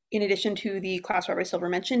 in addition to the class Rabbi Silber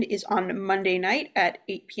mentioned, is on Monday night at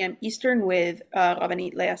 8 p.m. Eastern with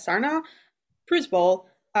Rabbanit Leah Sarna, Pruz Bowl,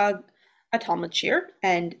 a Talmud Shir.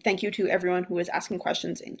 And thank you to everyone who is asking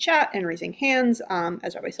questions in chat and raising hands.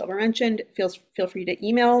 As Rabbi Silber mentioned, feel free to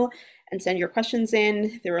email and send your questions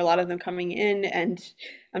in. There were a lot of them coming in, and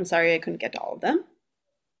I'm sorry I couldn't get to all of them.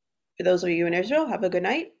 For those of you in Israel, have a good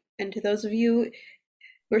night. And to those of you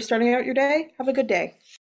who are starting out your day, have a good day.